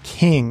Peter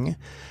King.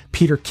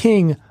 Peter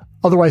King,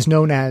 otherwise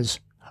known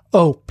as,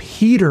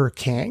 Peter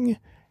King,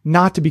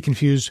 not to be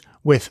confused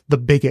with the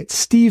bigot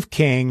Steve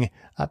King.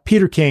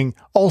 Peter King,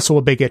 also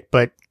a bigot,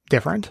 but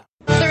different.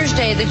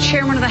 Thursday, the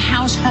chairman of the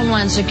House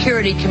Homeland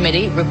Security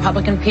Committee,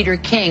 Republican Peter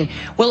King,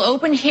 will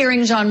open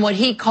hearings on what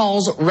he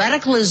calls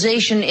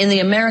radicalization in the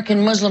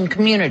American Muslim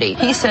community.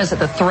 He says that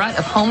the threat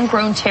of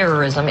homegrown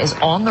terrorism is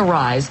on the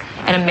rise,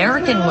 and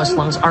American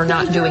Muslims are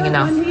not doing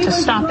enough to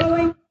stop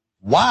it.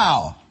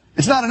 Wow.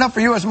 It's not enough for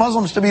U.S.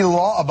 Muslims to be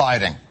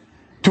law-abiding.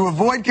 To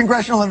avoid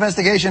congressional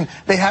investigation,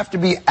 they have to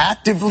be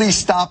actively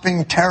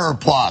stopping terror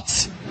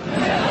plots.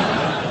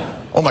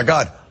 Oh my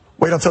God,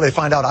 wait until they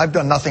find out I've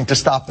done nothing to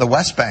stop the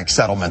West Bank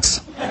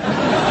settlements.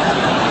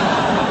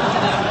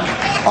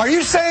 Are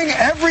you saying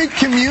every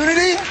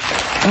community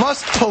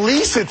must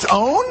police its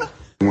own?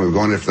 When we were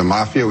going after the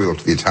mafia, we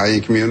looked at the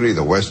Italian community,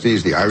 the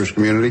Westies, the Irish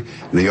community.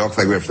 In New York,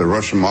 like we were after the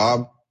Russian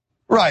mob.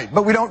 Right,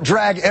 but we don't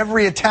drag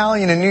every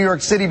Italian in New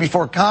York City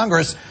before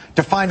Congress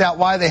to find out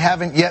why they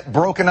haven't yet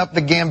broken up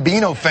the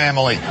Gambino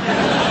family.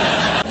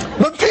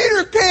 But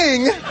Peter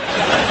King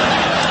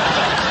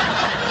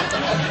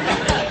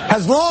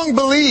has long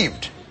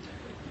believed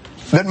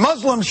that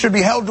Muslims should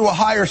be held to a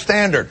higher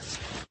standard.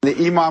 The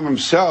imam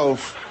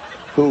himself,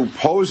 who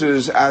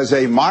poses as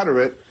a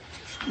moderate,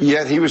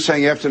 yet he was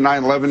saying after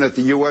 9/11 that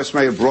the U.S.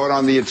 may have brought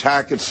on the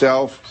attack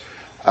itself.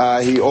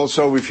 He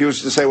also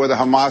refused to say whether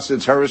Hamas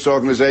is a terrorist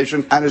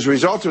organization. And as a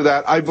result of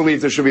that, I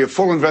believe there should be a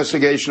full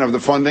investigation of the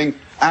funding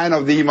and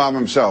of the imam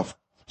himself.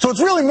 So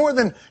it's really more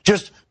than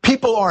just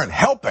people aren't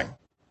helping.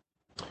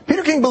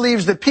 Peter King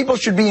believes that people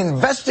should be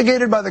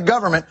investigated by the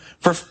government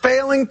for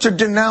failing to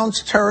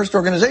denounce terrorist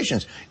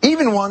organizations,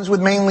 even ones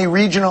with mainly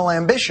regional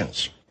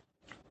ambitions.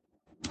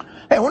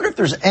 Hey, I wonder if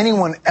there's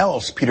anyone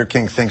else Peter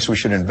King thinks we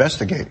should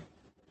investigate,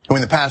 who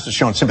in the past has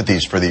shown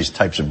sympathies for these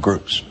types of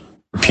groups.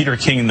 Peter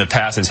King in the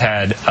past has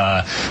had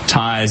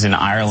ties in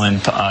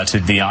Ireland to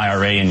the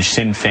IRA and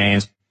Sinn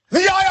Féin.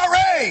 The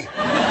IRA!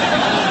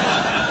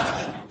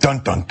 Dun,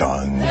 dun,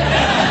 dun.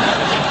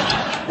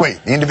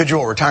 Wait, the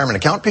individual retirement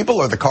account people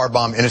or the car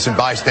bomb innocent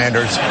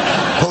bystanders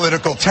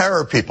political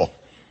terror people?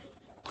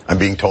 I'm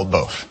being told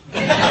both. He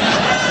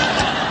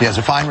has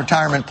a fine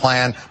retirement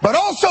plan, but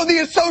also the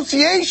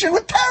association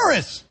with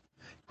terrorists.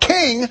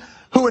 King,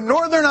 who a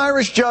Northern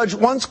Irish judge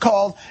once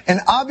called an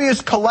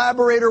obvious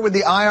collaborator with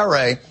the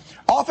IRA,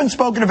 often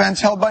spoke at events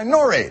held by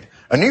NORAID,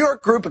 a New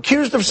York group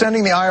accused of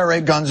sending the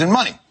IRA guns and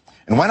money,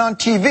 and went on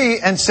TV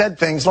and said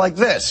things like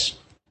this.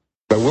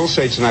 I will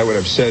say tonight what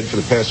I've said for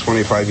the past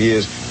 25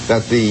 years,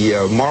 that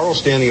the moral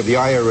standing of the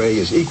IRA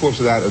is equal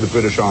to that of the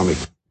British Army.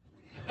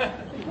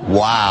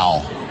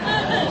 Wow.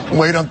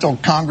 Wait until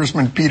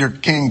Congressman Peter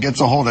King gets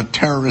a hold of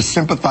terrorist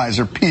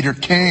sympathizer Peter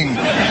King.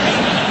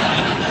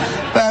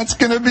 That's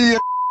going to be a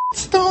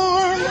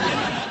storm.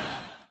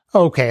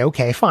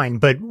 Okay, fine.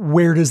 But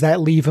where does that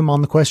leave him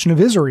on the question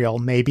of Israel?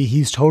 Maybe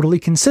he's totally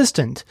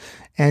consistent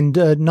and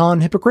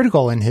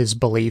non-hypocritical in his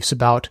beliefs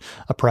about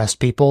oppressed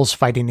peoples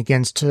fighting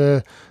against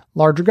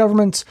larger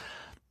governments.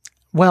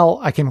 Well,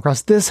 I came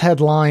across this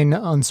headline,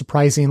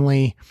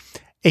 unsurprisingly.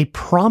 A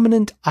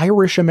prominent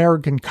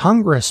Irish-American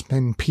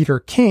congressman, Peter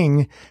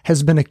King,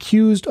 has been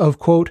accused of,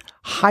 quote,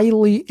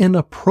 highly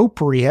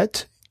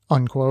inappropriate,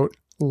 unquote,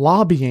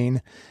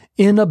 lobbying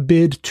in a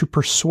bid to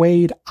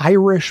persuade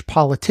Irish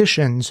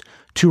politicians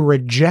to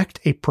reject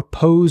a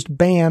proposed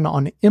ban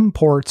on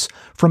imports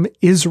from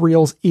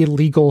Israel's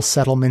illegal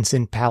settlements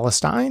in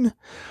Palestine.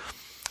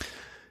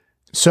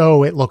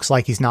 So it looks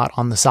like he's not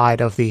on the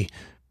side of the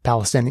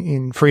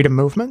Palestinian freedom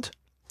movement.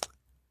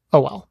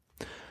 Oh well.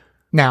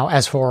 Now,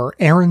 as for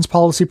Aaron's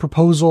policy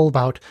proposal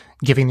about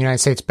giving the United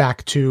States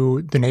back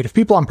to the native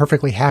people, I'm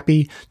perfectly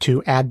happy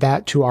to add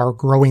that to our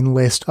growing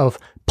list of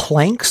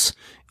planks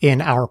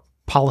in our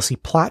policy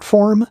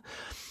platform.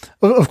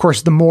 Of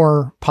course, the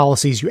more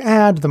policies you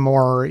add, the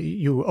more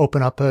you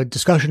open up a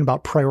discussion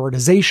about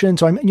prioritization.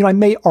 So I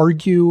may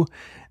argue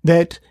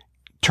that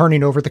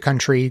turning over the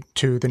country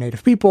to the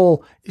native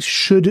people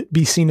should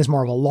be seen as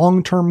more of a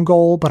long-term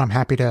goal, but I'm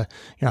happy to,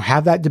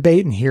 have that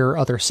debate and hear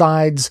other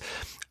sides.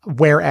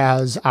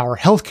 Whereas our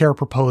healthcare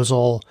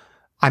proposal,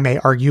 I may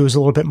argue, is a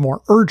little bit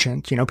more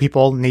urgent.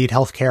 People need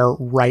healthcare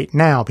right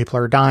now. People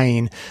are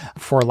dying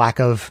for lack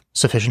of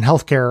sufficient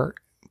healthcare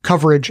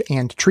coverage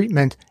and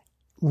treatment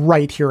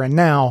right here and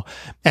now.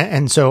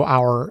 And so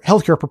our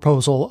healthcare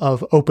proposal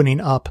of opening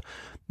up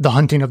the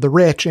hunting of the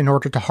rich in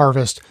order to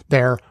harvest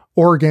their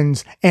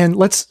organs, and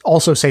let's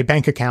also say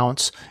bank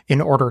accounts,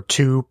 in order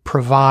to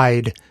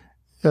provide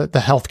the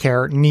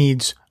healthcare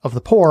needs of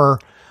the poor,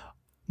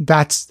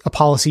 that's a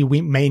policy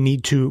we may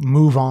need to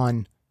move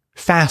on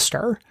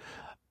faster.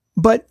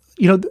 But,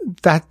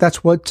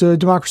 that's what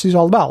democracy is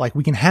all about. Like,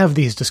 we can have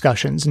these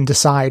discussions and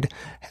decide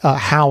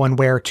how and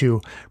where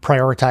to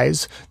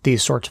prioritize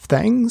these sorts of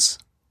things.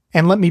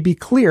 And let me be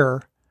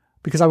clear,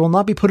 because I will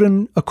not be put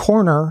in a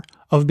corner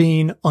of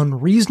being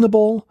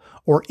unreasonable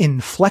or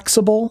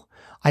inflexible.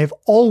 I have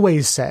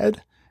always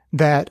said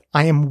that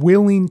I am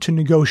willing to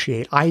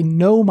negotiate. I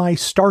know my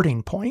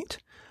starting point.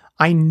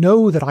 I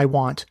know that I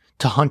want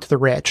to hunt the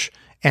rich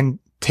and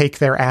take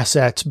their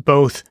assets,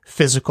 both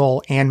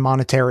physical and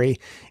monetary,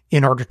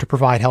 in order to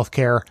provide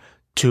healthcare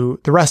to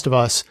the rest of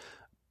us.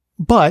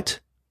 But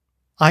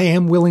I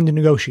am willing to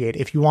negotiate.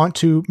 If you want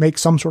to make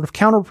some sort of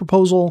counter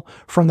proposal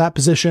from that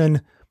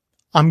position,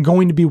 I'm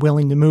going to be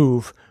willing to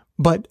move.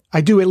 But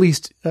I do at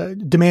least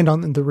demand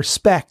on the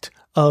respect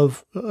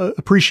of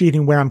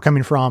appreciating where I'm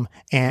coming from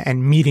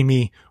and meeting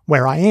me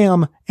where I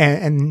am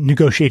and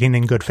negotiating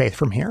in good faith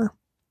from here.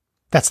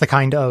 That's the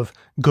kind of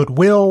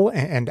goodwill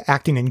and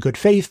acting in good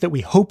faith that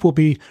we hope will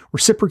be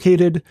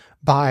reciprocated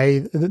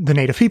by the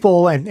native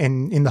people, and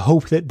in the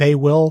hope that they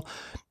will,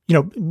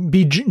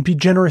 be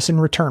generous in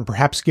return.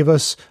 Perhaps give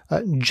us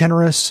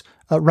generous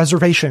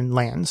reservation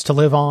lands to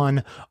live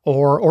on,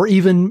 or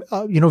even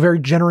very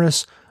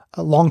generous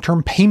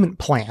long-term payment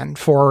plan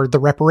for the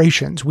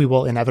reparations we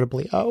will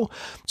inevitably owe.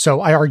 So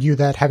I argue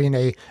that having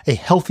a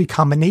healthy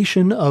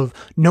combination of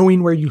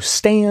knowing where you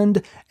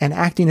stand and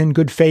acting in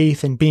good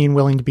faith and being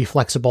willing to be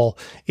flexible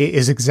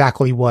is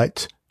exactly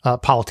what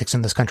politics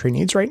in this country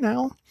needs right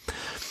now.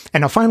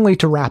 And now finally,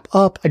 to wrap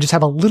up, I just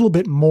have a little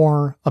bit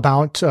more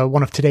about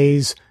one of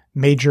today's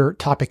major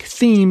topic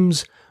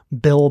themes,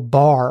 Bill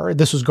Barr.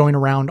 This was going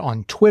around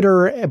on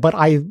Twitter, but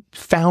I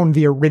found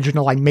the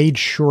original. I made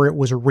sure it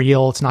was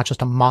real. It's not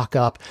just a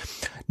mock-up.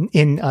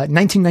 In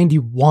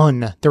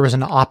 1991, there was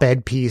an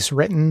op-ed piece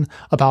written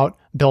about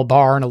Bill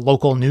Barr in a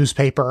local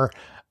newspaper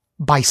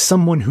by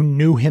someone who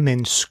knew him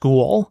in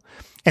school.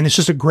 And it's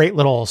just a great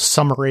little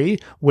summary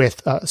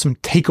with some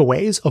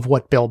takeaways of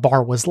what Bill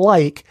Barr was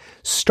like,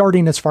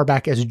 starting as far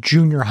back as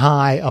junior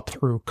high up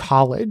through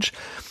college.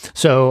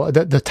 So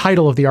the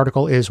title of the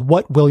article is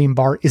What William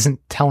Barr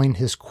Isn't Telling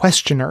His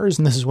Questioners.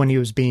 And this is when he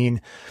was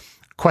being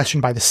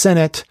questioned by the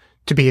Senate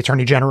to be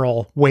Attorney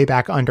General way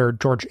back under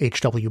George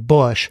H.W.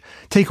 Bush.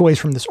 Takeaways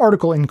from this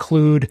article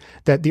include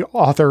that the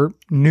author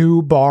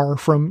knew Barr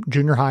from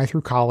junior high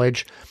through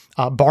college.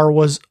 Barr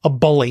was a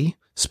bully,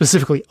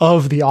 specifically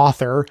of the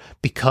author,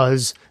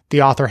 because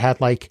the author had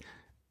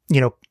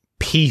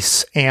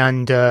peace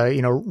and,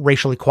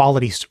 racial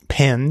equality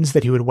pins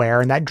that he would wear,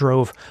 and that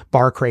drove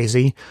Barr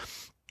crazy.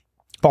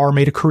 Barr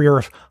made a career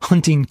of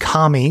hunting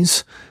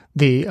commies,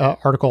 the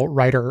article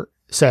writer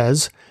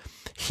says.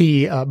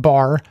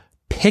 Barr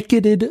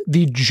picketed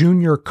the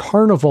junior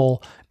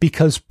carnival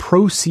because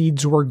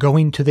proceeds were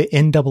going to the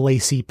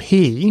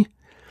NAACP.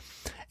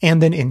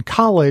 And then in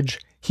college,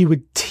 he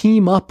would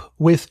team up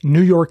with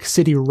New York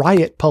City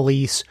riot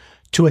police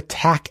to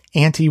attack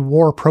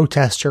anti-war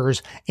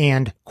protesters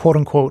and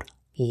quote-unquote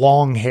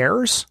long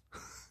hairs.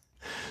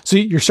 So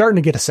you're starting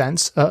to get a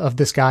sense of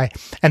this guy.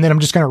 And then I'm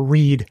just going to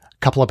read a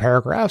couple of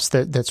paragraphs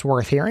that's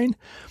worth hearing.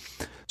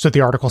 So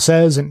the article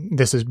says, and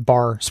this is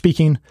Barr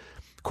speaking,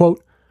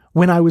 quote,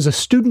 "When I was a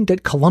student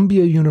at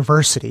Columbia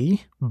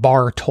University,"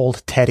 Barr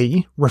told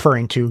Teddy,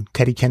 referring to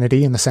Teddy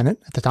Kennedy in the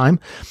Senate at the time,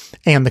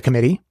 and the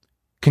committee,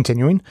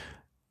 continuing,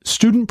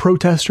 "student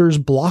protesters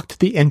blocked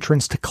the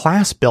entrance to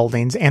class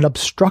buildings and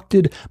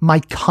obstructed my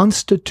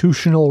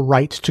constitutional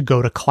right to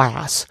go to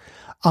class.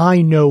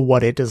 I know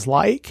what it is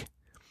like."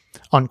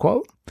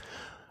 Unquote.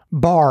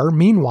 Barr,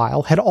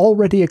 meanwhile, had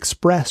already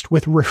expressed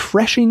with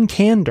refreshing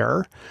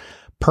candor,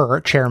 per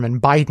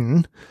Chairman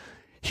Biden,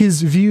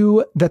 his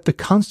view that the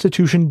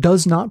Constitution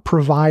does not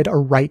provide a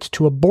right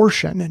to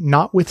abortion,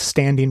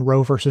 notwithstanding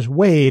Roe v.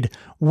 Wade,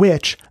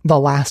 which, the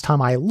last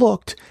time I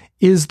looked,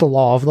 is the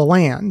law of the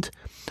land.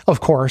 Of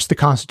course, the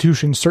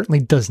Constitution certainly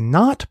does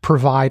not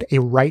provide a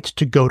right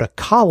to go to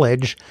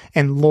college,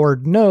 and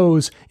Lord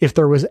knows if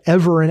there was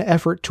ever an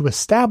effort to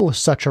establish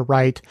such a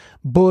right,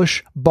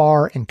 Bush,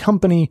 Barr, and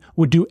company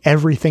would do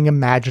everything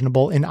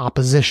imaginable in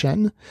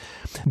opposition.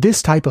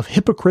 This type of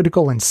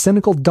hypocritical and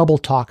cynical double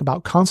talk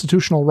about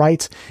constitutional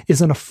rights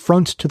is an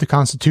affront to the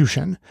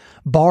Constitution.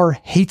 Barr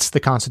hates the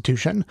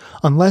Constitution,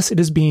 unless it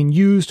is being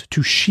used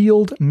to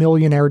shield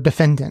millionaire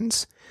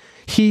defendants.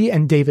 He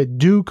and David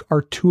Duke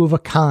are two of a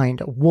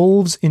kind,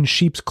 wolves in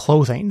sheep's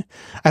clothing.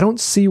 I don't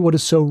see what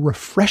is so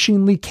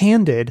refreshingly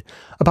candid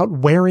about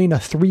wearing a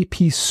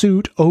three-piece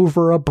suit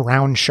over a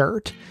brown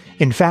shirt.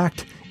 In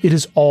fact, it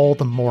is all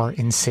the more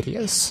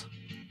insidious.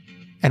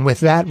 And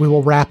with that, we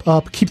will wrap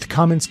up. Keep the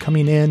comments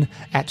coming in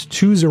at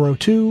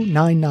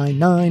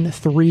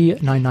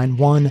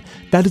 202-999-3991.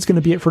 That is going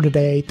to be it for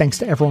today. Thanks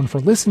to everyone for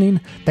listening.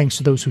 Thanks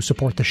to those who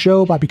support the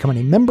show by becoming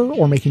a member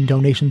or making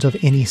donations of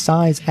any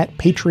size at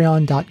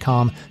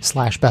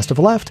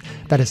patreon.com/bestofleft.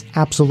 That is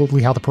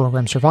absolutely how the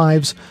program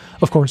survives.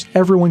 Of course,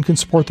 everyone can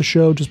support the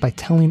show just by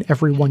telling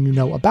everyone you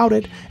know about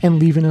it and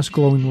leaving us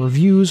glowing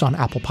reviews on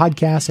Apple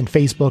Podcasts and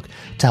Facebook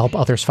to help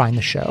others find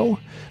the show.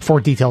 For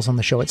details on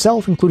the show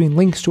itself, including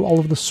links to all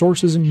of the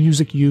sources and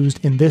music used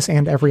in this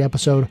and every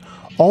episode,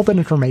 all that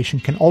information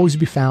can always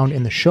be found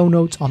in the show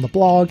notes on the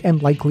blog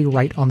and likely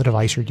right on the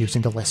device you're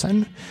using to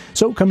listen.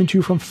 So, coming to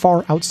you from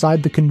far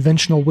outside the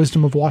conventional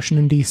wisdom of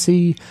Washington,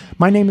 D.C.,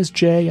 my name is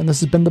Jay, and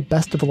this has been the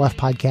Best of the Left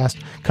podcast,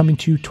 coming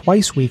to you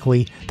twice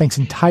weekly, thanks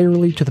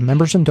entirely to the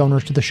members and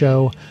donors to the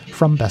show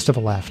from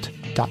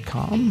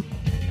bestoftheleft.com.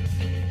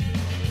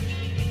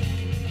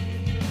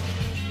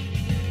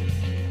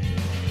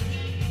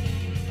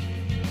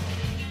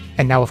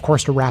 And now, of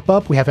course, to wrap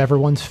up, we have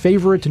everyone's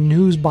favorite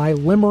news by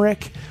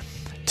Limerick.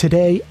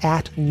 Today,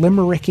 at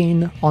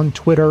Limericking on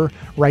Twitter,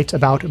 writes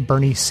about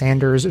Bernie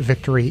Sanders'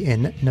 victory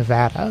in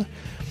Nevada.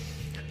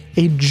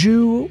 A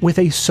Jew with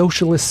a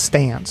socialist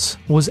stance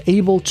was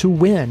able to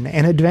win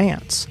and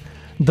advance.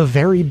 The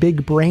very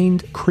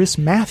big-brained Chris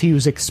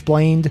Matthews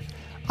explained,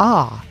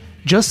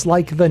 just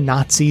like the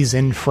Nazis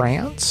in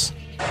France.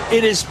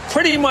 It is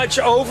pretty much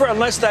over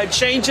unless that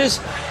changes.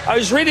 I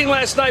was reading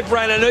last night,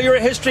 Brian, I know you're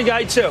a history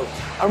guy too.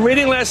 I'm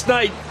reading last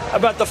night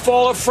about the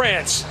fall of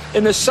France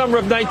in the summer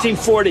of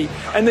 1940.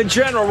 And the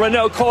general,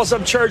 Renault, calls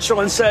up Churchill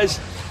and says,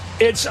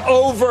 it's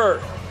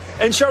over.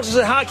 And Churchill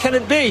said, how can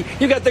it be?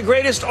 You got the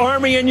greatest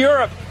army in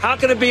Europe. How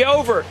can it be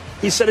over?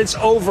 He said, it's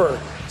over.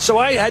 So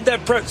I had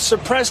that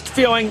suppressed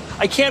feeling.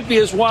 I can't be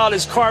as wild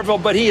as Carville,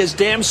 but he is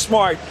damn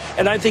smart.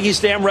 And I think he's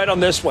damn right on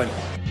this one.